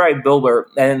had Thrive Builder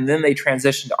and then they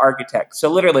transitioned to Architect.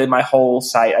 So literally my whole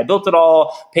site, I built it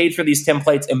all, paid for these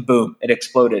templates, and boom, it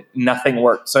exploded. Nothing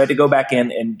worked. So I had to go back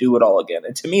in and do it all again.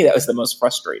 And to me, that was the most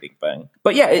frustrating thing.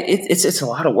 But yeah, it's a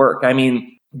lot of work. I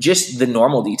mean, just the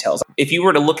normal details. If you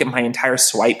were to look at my entire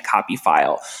swipe copy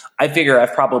file, I figure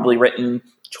I've probably written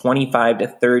 25 to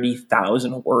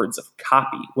 30,000 words of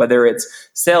copy, whether it's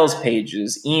sales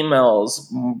pages, emails,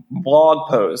 blog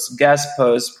posts, guest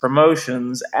posts,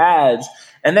 promotions, ads.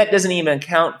 And that doesn't even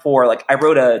account for, like, I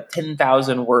wrote a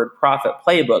 10,000 word profit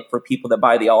playbook for people that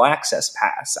buy the all access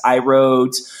pass. I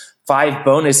wrote 5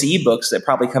 bonus ebooks that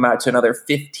probably come out to another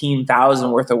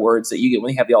 15,000 worth of words that you get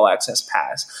when you have the all access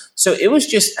pass. So it was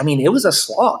just, I mean, it was a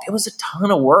slog. It was a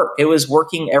ton of work. It was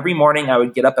working every morning. I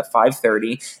would get up at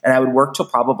 5:30 and I would work till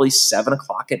probably 7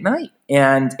 o'clock at night.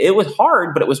 And it was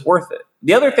hard, but it was worth it.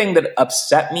 The other thing that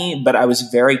upset me, but I was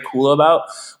very cool about,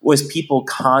 was people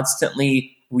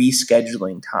constantly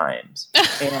rescheduling times.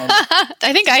 And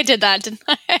I think I did that, didn't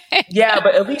I? yeah,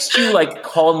 but at least you like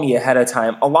called me ahead of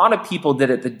time. A lot of people did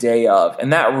it the day of,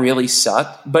 and that really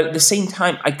sucked. But at the same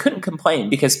time, I couldn't complain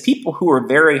because people who are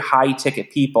very high ticket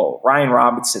people, Ryan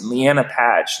Robinson, Leanna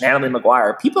Patch, Natalie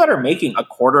McGuire, people that are making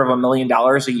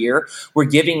 $250,000 a year, were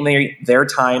giving their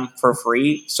time for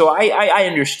free. So I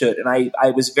understood, and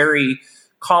I was very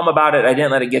calm about it. I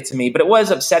didn't let it get to me, but it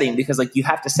was upsetting because like you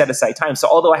have to set aside time. So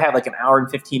although I have like an hour and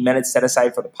 15 minutes set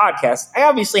aside for the podcast, I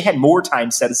obviously had more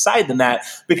time set aside than that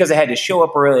because I had to show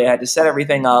up early. I had to set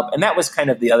everything up. And that was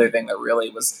kind of the other thing that really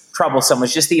was troublesome,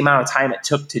 was just the amount of time it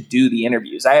took to do the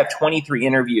interviews. I have 23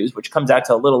 interviews, which comes out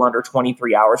to a little under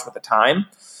 23 hours worth of time.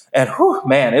 And whew,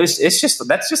 man, that's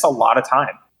just a lot of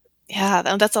time. Yeah,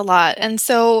 that's a lot. And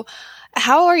so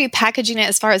how are you packaging it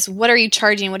as far as what are you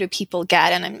charging? What do people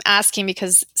get? And I'm asking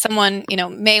because someone,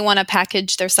 may want to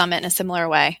package their summit in a similar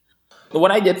way. What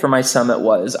I did for my summit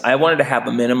was I wanted to have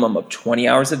a minimum of 20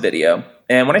 hours of video.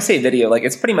 And when I say video, like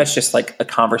it's pretty much just like a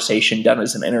conversation done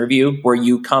as an interview where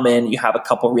you come in, you have a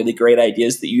couple really great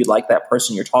ideas that you'd like that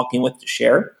person you're talking with to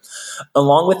share.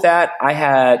 Along with that, I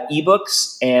had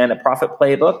ebooks and a profit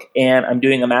playbook, and I'm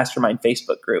doing a mastermind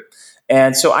Facebook group.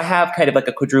 And so I have kind of like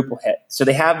a quadruple hit. So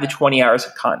they have the 20 hours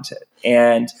of content.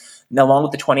 And along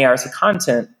with the 20 hours of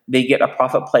content, they get a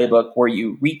profit playbook where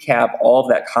you recap all of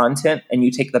that content and you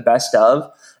take the best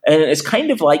of. And it's kind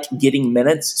of like getting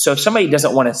minutes. So if somebody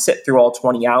doesn't want to sit through all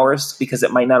 20 hours because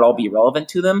it might not all be relevant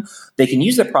to them, they can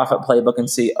use the profit playbook and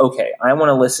say, okay, I want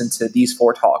to listen to these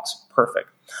 4 talks. Perfect.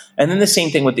 And then the same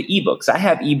thing with the ebooks. I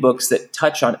have ebooks that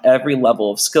touch on every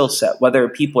level of skill set, whether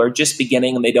people are just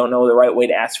beginning and they don't know the right way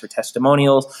to ask for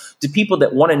testimonials, to people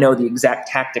that want to know the exact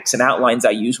tactics and outlines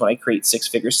I use when I create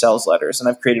 6-figure sales letters. And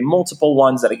I've created multiple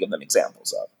ones that I give them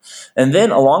examples of. And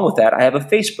then along with that, I have a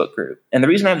Facebook group. And the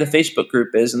reason I have the Facebook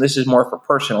group is, and this is more for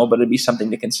personal, but it'd be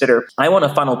something to consider, I want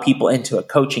to funnel people into a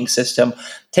coaching system,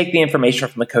 take the information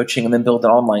from the coaching, and then build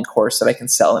an online course that I can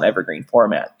sell in evergreen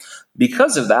format.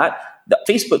 Because of that, the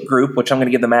Facebook group, which I'm going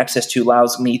to give them access to,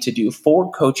 allows me to do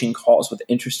 4 coaching calls with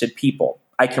interested people.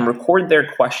 I can record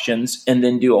their questions and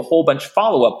then do a whole bunch of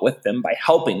follow-up with them by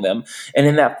helping them. And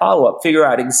in that follow-up, figure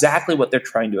out exactly what they're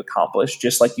trying to accomplish,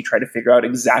 just like you try to figure out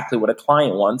exactly what a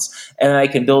client wants. And I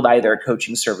can build either a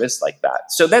coaching service like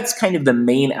that. So that's kind of the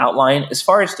main outline. As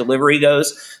far as delivery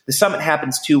goes, the summit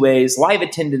happens 2 ways. Live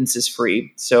attendance is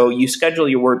free. So you schedule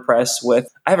your WordPress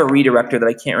with, I have a redirector that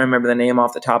I can't remember the name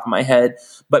off the top of my head,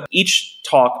 but each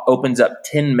talk opens up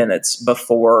 10 minutes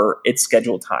before its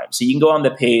scheduled time. So you can go on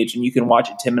the page and you can watch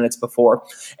it 10 minutes before.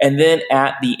 And then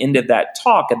at the end of that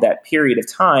talk, at that period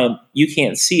of time, you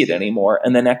can't see it anymore.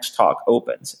 And the next talk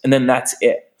opens. And then that's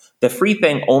it. The free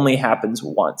thing only happens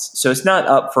once. So it's not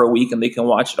up for a week and they can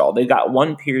watch it all. They've got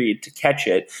one period to catch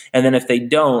it. And then if they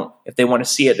want to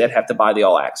see it, they'd have to buy the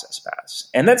all access pass.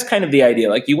 And that's kind of the idea.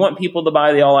 Like you want people to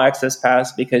buy the all access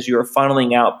pass because you're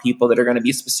funneling out people that are going to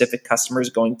be specific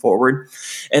customers going forward.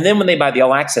 And then when they buy the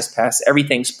all access pass,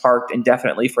 everything's parked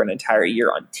indefinitely for an entire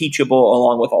year on Teachable,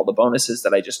 along with all the bonuses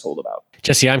that I just told about.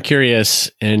 Jesse, I'm curious,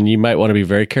 and you might want to be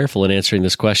very careful in answering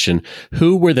this question.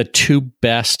 Who were the 2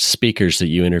 best speakers that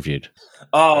you interviewed?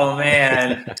 Oh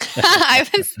man. I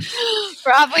was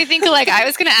probably thinking like I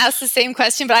was going to ask the same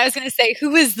question, but I was going to say,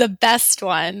 who is the best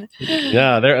one?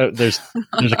 Yeah, there's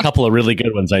a couple of really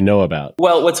good ones I know about.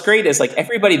 Well, what's great is like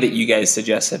everybody that you guys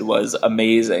suggested was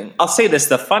amazing. I'll say this,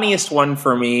 the funniest one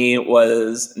for me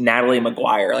was Natalie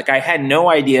McGuire. Like I had no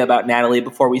idea about Natalie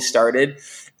before we started.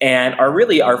 And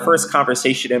our first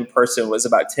conversation in person was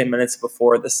about 10 minutes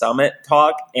before the summit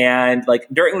talk. And like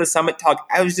during the summit talk,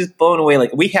 I was just blown away.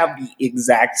 Like we have the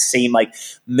exact same like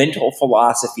mental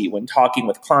philosophy when talking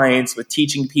with clients, with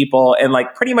teaching people. And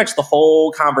like pretty much the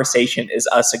whole conversation is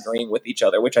us agreeing with each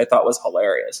other, which I thought was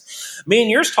hilarious. Me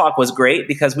and yours talk was great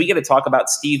because we get to talk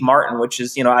about Steve Martin, which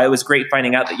is, it was great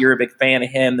finding out that you're a big fan of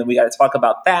him. Then we got to talk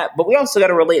about that. But we also got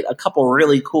to relate a couple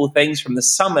really cool things from the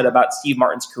summit about Steve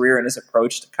Martin's career and his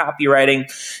approach to copywriting.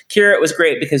 Kira, it was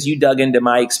great because you dug into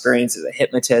my experience as a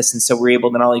hypnotist. And so we're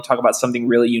able to not only talk about something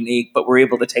really unique, but we're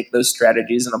able to take those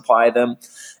strategies and apply them.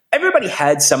 Everybody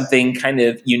had something kind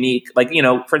of unique. Like,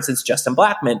 for instance, Justin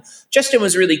Blackman. Justin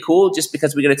was really cool just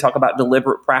because we got to talk about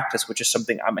deliberate practice, which is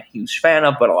something I'm a huge fan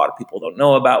of, but a lot of people don't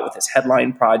know about with his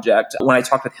headline project. When I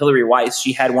talked with Hillary Weiss,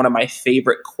 she had one of my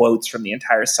favorite quotes from the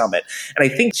entire summit.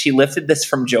 And I think she lifted this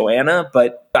from Joanna,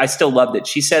 but I still loved it.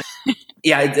 She said,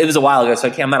 yeah, it was a while ago, so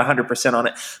I'm not 100% on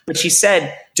it. But she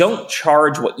said, don't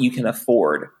charge what you can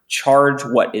afford. Charge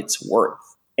what it's worth.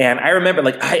 And I remember,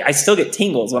 like, I still get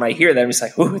tingles when I hear that. I'm just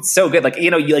like, ooh, it's so good. Like, you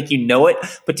know it,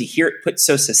 but to hear it put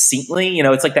so succinctly,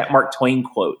 it's like that Mark Twain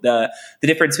quote. The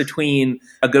difference between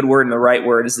a good word and the right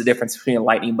word is the difference between a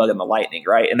lightning bug and the lightning,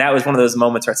 right? And that was one of those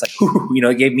moments where it's like, ooh,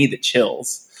 it gave me the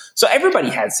chills. So everybody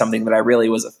had something that I really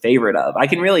was a favorite of. I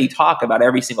can really talk about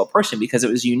every single person because it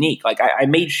was unique. Like I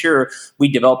made sure we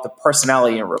developed a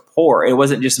personality and rapport. It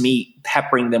wasn't just me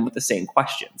peppering them with the same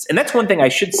questions. And that's one thing I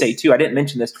should say too. I didn't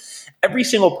mention this. Every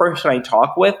single person I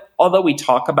talk with, although we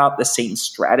talk about the same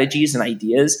strategies and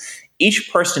ideas,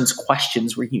 each person's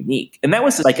questions were unique. And that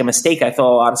was like a mistake I feel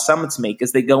a lot of summits make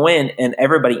is they go in and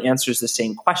everybody answers the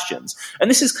same questions. And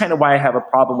this is kind of why I have a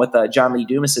problem with John Lee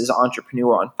Dumas's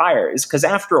Entrepreneur on Fire is because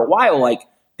after a while, like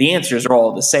the answers are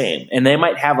all the same and they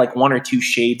might have like one or two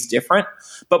shades different.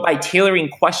 But by tailoring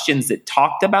questions that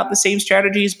talked about the same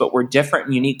strategies, but were different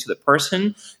and unique to the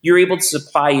person, you're able to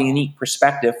supply a unique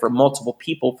perspective for multiple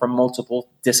people from multiple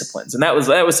disciplines. And that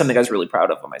was something I was really proud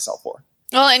of myself for.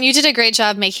 Well, and you did a great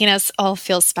job making us all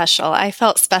feel special. I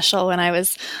felt special when I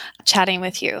was chatting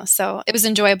with you. So it was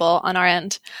enjoyable on our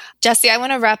end. Jesse, I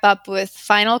want to wrap up with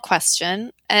final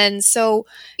question. And so,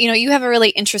 you have a really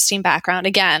interesting background.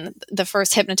 Again, the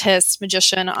first hypnotist,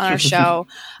 magician on our show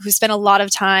who spent a lot of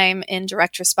time in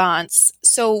direct response.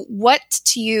 So what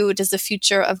to you does the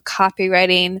future of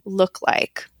copywriting look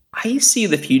like? I see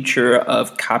the future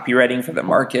of copywriting for the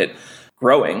market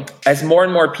growing. As more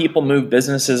and more people move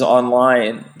businesses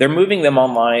online, they're moving them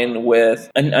online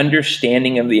with an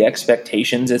understanding of the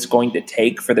expectations it's going to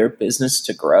take for their business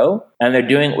to grow. And they're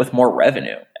doing it with more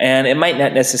revenue. And it might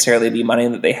not necessarily be money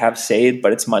that they have saved,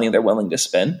 but it's money they're willing to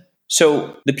spend.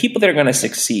 So the people that are going to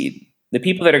succeed, the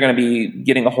people that are going to be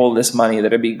getting a hold of this money,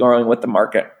 that are be growing with the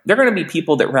market, they're going to be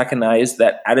people that recognize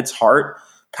that at its heart,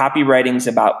 copywriting is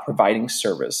about providing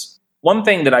service. One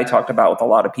thing that I talked about with a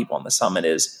lot of people on the summit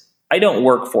is I don't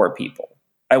work for people.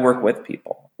 I work with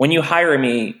people. When you hire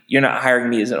me, you're not hiring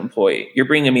me as an employee. You're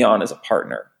bringing me on as a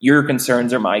partner. Your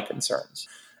concerns are my concerns.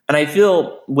 And I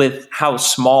feel with how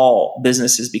small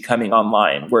business is becoming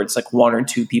online, where it's like one or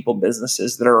two people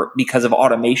businesses that are because of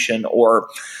automation or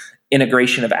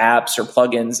integration of apps or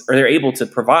plugins, or they're able to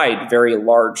provide very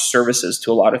large services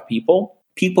to a lot of people,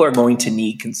 people are going to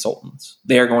need consultants.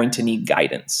 They are going to need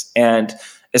guidance. And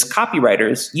as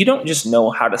copywriters, you don't just know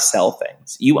how to sell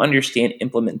things. You understand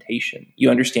implementation. You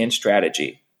understand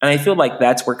strategy. And I feel like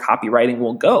that's where copywriting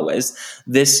will go as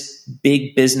this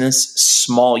big business,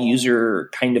 small user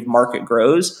kind of market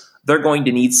grows. They're going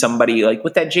to need somebody like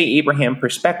with that Jay Abraham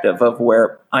perspective of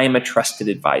where I am a trusted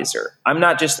advisor. I'm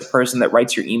not just the person that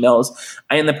writes your emails.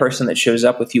 I am the person that shows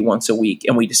up with you once a week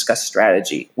and we discuss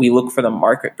strategy. We look for the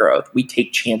market growth. We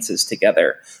take chances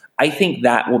together. I think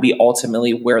that will be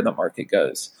ultimately where the market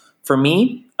goes. For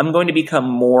me, I'm going to become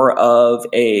more of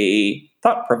a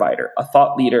thought provider, a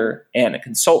thought leader, and a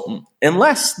consultant,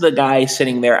 unless the guy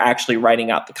sitting there actually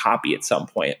writing out the copy at some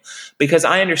point, because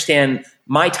I understand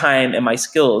my time and my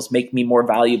skills make me more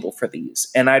valuable for these.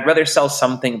 And I'd rather sell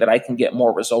something that I can get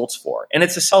more results for. And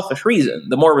it's a selfish reason.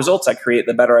 The more results I create,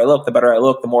 the better I look. The better I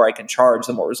look, the more I can charge,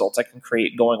 the more results I can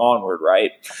create going onward,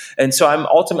 right? And so I'm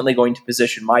ultimately going to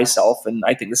position myself, and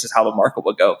I think this is how the market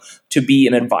will go, to be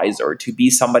an advisor, to be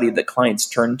somebody that clients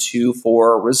turn to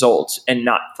for results and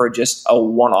not for just a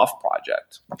one-off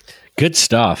project. Good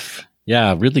stuff.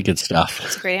 Yeah, really good stuff.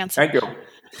 That's a great answer. Thank you.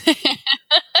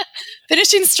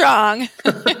 Finishing strong.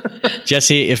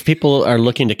 Jesse, if people are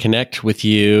looking to connect with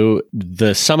you,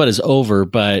 the summit is over,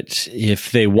 but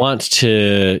if they want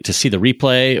to see the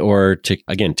replay or to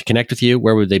connect with you,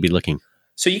 where would they be looking?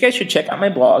 So you guys should check out my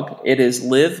blog. It is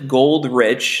Live Gold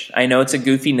Rich. I know it's a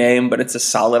goofy name, but it's a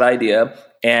solid idea.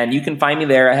 And you can find me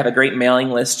there. I have a great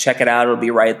mailing list. Check it out. It'll be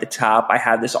right at the top. I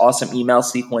have this awesome email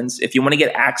sequence. If you want to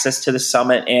get access to the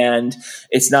summit and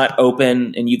it's not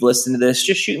open and you've listened to this,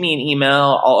 just shoot me an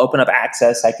email. I'll open up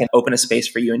access. I can open a space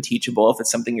for you in Teachable if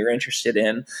it's something you're interested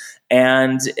in.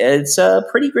 And it's a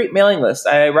pretty great mailing list.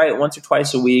 I write once or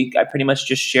twice a week. I pretty much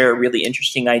just share really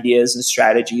interesting ideas and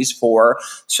strategies for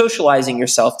socializing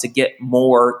yourself to get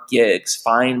more gigs,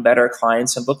 find better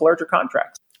clients, and book larger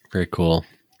contracts. Very cool.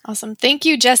 Awesome. Thank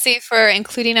you, Jesse, for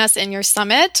including us in your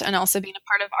summit and also being a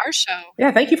part of our show.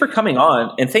 Yeah, thank you for coming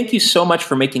on. And thank you so much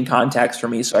for making contacts for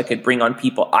me so I could bring on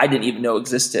people I didn't even know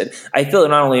existed. I feel it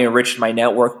not only enriched my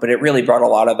network, but it really brought a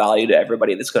lot of value to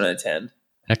everybody that's going to attend.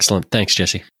 Excellent. Thanks,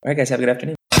 Jesse. All right, guys, have a good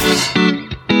afternoon.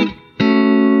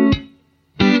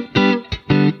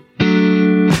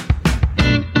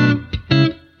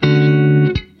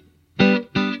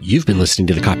 You've been listening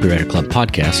to the Copywriter Club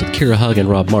podcast with Kira Hug and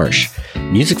Rob Marsh.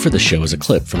 Music for the show is a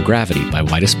clip from Gravity by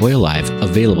Whitest Boy Alive,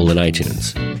 available in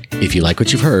iTunes. If you like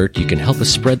what you've heard, you can help us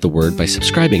spread the word by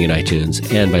subscribing in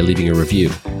iTunes and by leaving a review.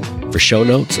 For show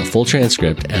notes, a full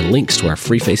transcript, and links to our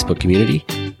free Facebook community,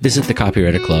 visit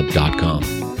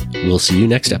thecopywriterclub.com. We'll see you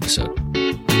next episode.